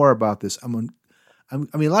 Tell me more about this. I mean, a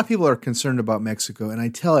lot of people are concerned about Mexico, and I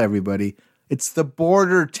tell everybody, it's the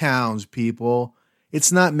border towns, people.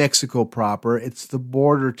 It's not Mexico proper. It's the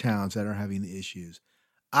border towns that are having the issues.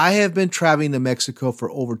 I have been traveling to Mexico for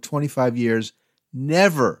over 25 years.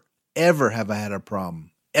 Never, ever have I had a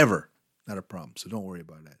problem. Ever. Not a problem. So don't worry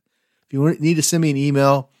about that. If you need to send me an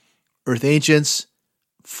email,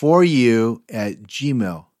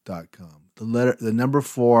 earthancients4u@gmail.com. The number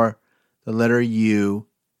 4, the letter U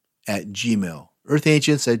 @gmail.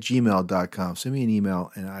 earthancients@gmail.com. Send me an email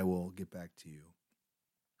and I will get back to you.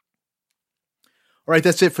 All right,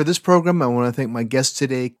 that's it for this program. I want to thank my guest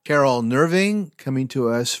today, Carol Nerving, coming to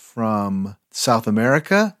us from South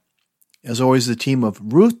America. As always, the team of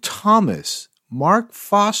Ruth Thomas, Mark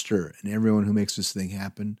Foster, and everyone who makes this thing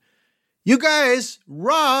happen. You guys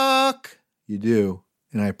rock! You do,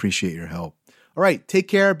 and I appreciate your help. All right, take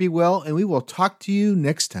care, be well, and we will talk to you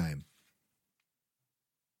next time.